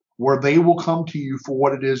 where they will come to you for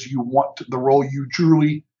what it is you want, the role you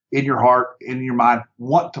truly, in your heart, in your mind,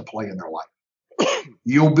 want to play in their life.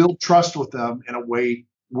 You'll build trust with them in a way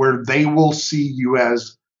where they will see you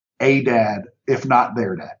as a dad, if not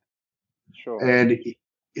their dad. Sure. And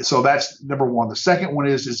so that's number one. The second one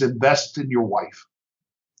is invest in your wife.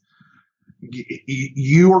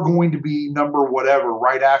 You are going to be number whatever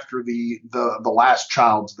right after the last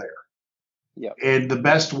child's there. Yeah. And the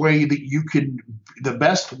best way that you can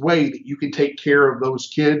take care of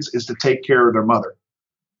those kids is to take care of their mother.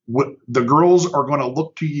 The girls are going to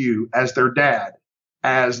look to you as their dad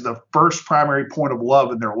as the first primary point of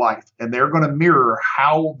love in their life. And they're going to mirror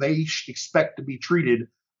how they expect to be treated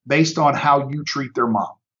based on how you treat their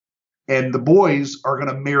mom. And the boys are going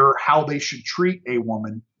to mirror how they should treat a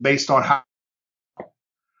woman based on how.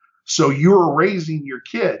 So you're raising your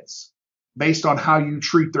kids based on how you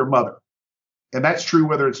treat their mother. And that's true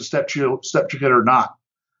whether it's a stepkid or not.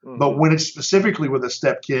 Mm-hmm. But when it's specifically with a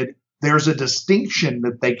stepkid, there's a distinction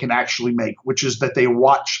that they can actually make, which is that they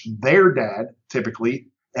watch their dad typically,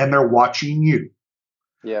 and they're watching you.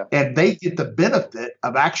 Yeah. And they get the benefit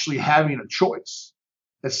of actually having a choice.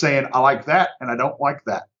 It's saying, I like that and I don't like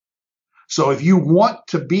that. So if you want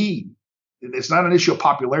to be, it's not an issue of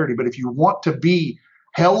popularity, but if you want to be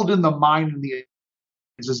held in the mind and the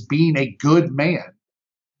as being a good man,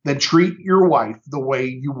 then treat your wife the way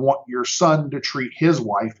you want your son to treat his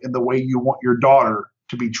wife and the way you want your daughter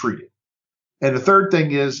to be treated. And the third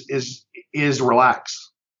thing is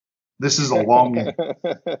relax. This is a long game.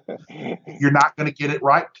 You're not going to get it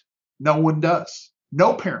right. No one does.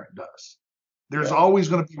 No parent does. There's always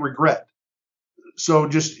going to be regret. So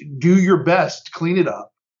just do your best, clean it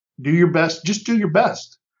up. Do your best. Just do your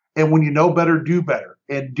best. And when you know better, do better.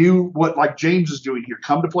 And do what like James is doing here.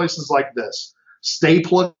 Come to places like this. Stay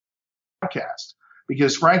plugged in podcast.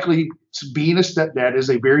 Because frankly, being a stepdad is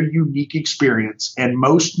a very unique experience. And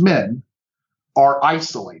most men are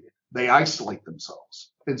isolated. They isolate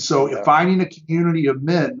themselves. And so finding a community of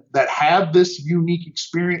men that have this unique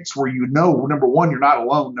experience where you know, number one, you're not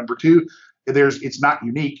alone. Number two, it's not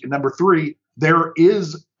unique. And number three, there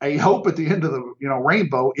is a hope at the end of the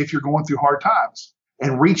rainbow if you're going through hard times.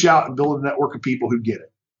 And reach out and build a network of people who get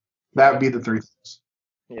it. That would be the three things.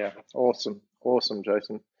 Yeah, awesome. Awesome,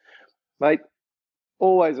 Jason. Mate,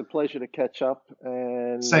 always a pleasure to catch up.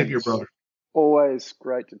 And same here, brother. Always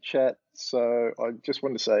great to chat. So I just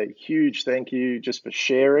want to say a huge thank you just for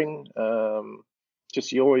sharing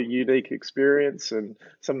just your unique experience and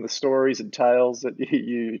some of the stories and tales that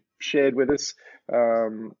you shared with us.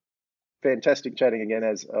 Fantastic chatting again,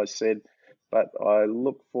 as I said. But I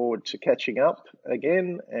look forward to catching up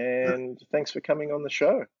again, and thanks for coming on the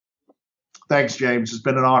show. Thanks, James. It's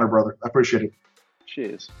been an honor, brother. I appreciate it.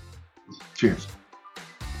 Cheers. Cheers.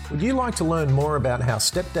 Would you like to learn more about how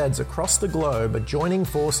stepdads across the globe are joining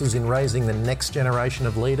forces in raising the next generation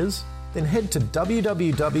of leaders? Then head to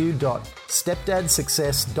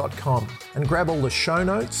www.stepdadsuccess.com and grab all the show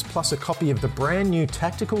notes plus a copy of the brand new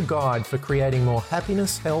tactical guide for creating more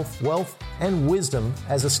happiness, health, wealth, and wisdom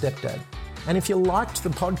as a stepdad. And if you liked the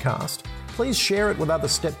podcast, please share it with other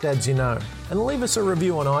stepdads you know and leave us a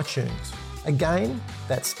review on iTunes. Again,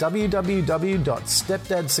 that's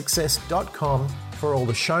www.stepdadsuccess.com for all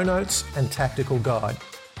the show notes and tactical guide.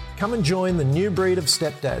 Come and join the new breed of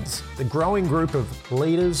stepdads, the growing group of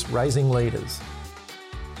leaders raising leaders.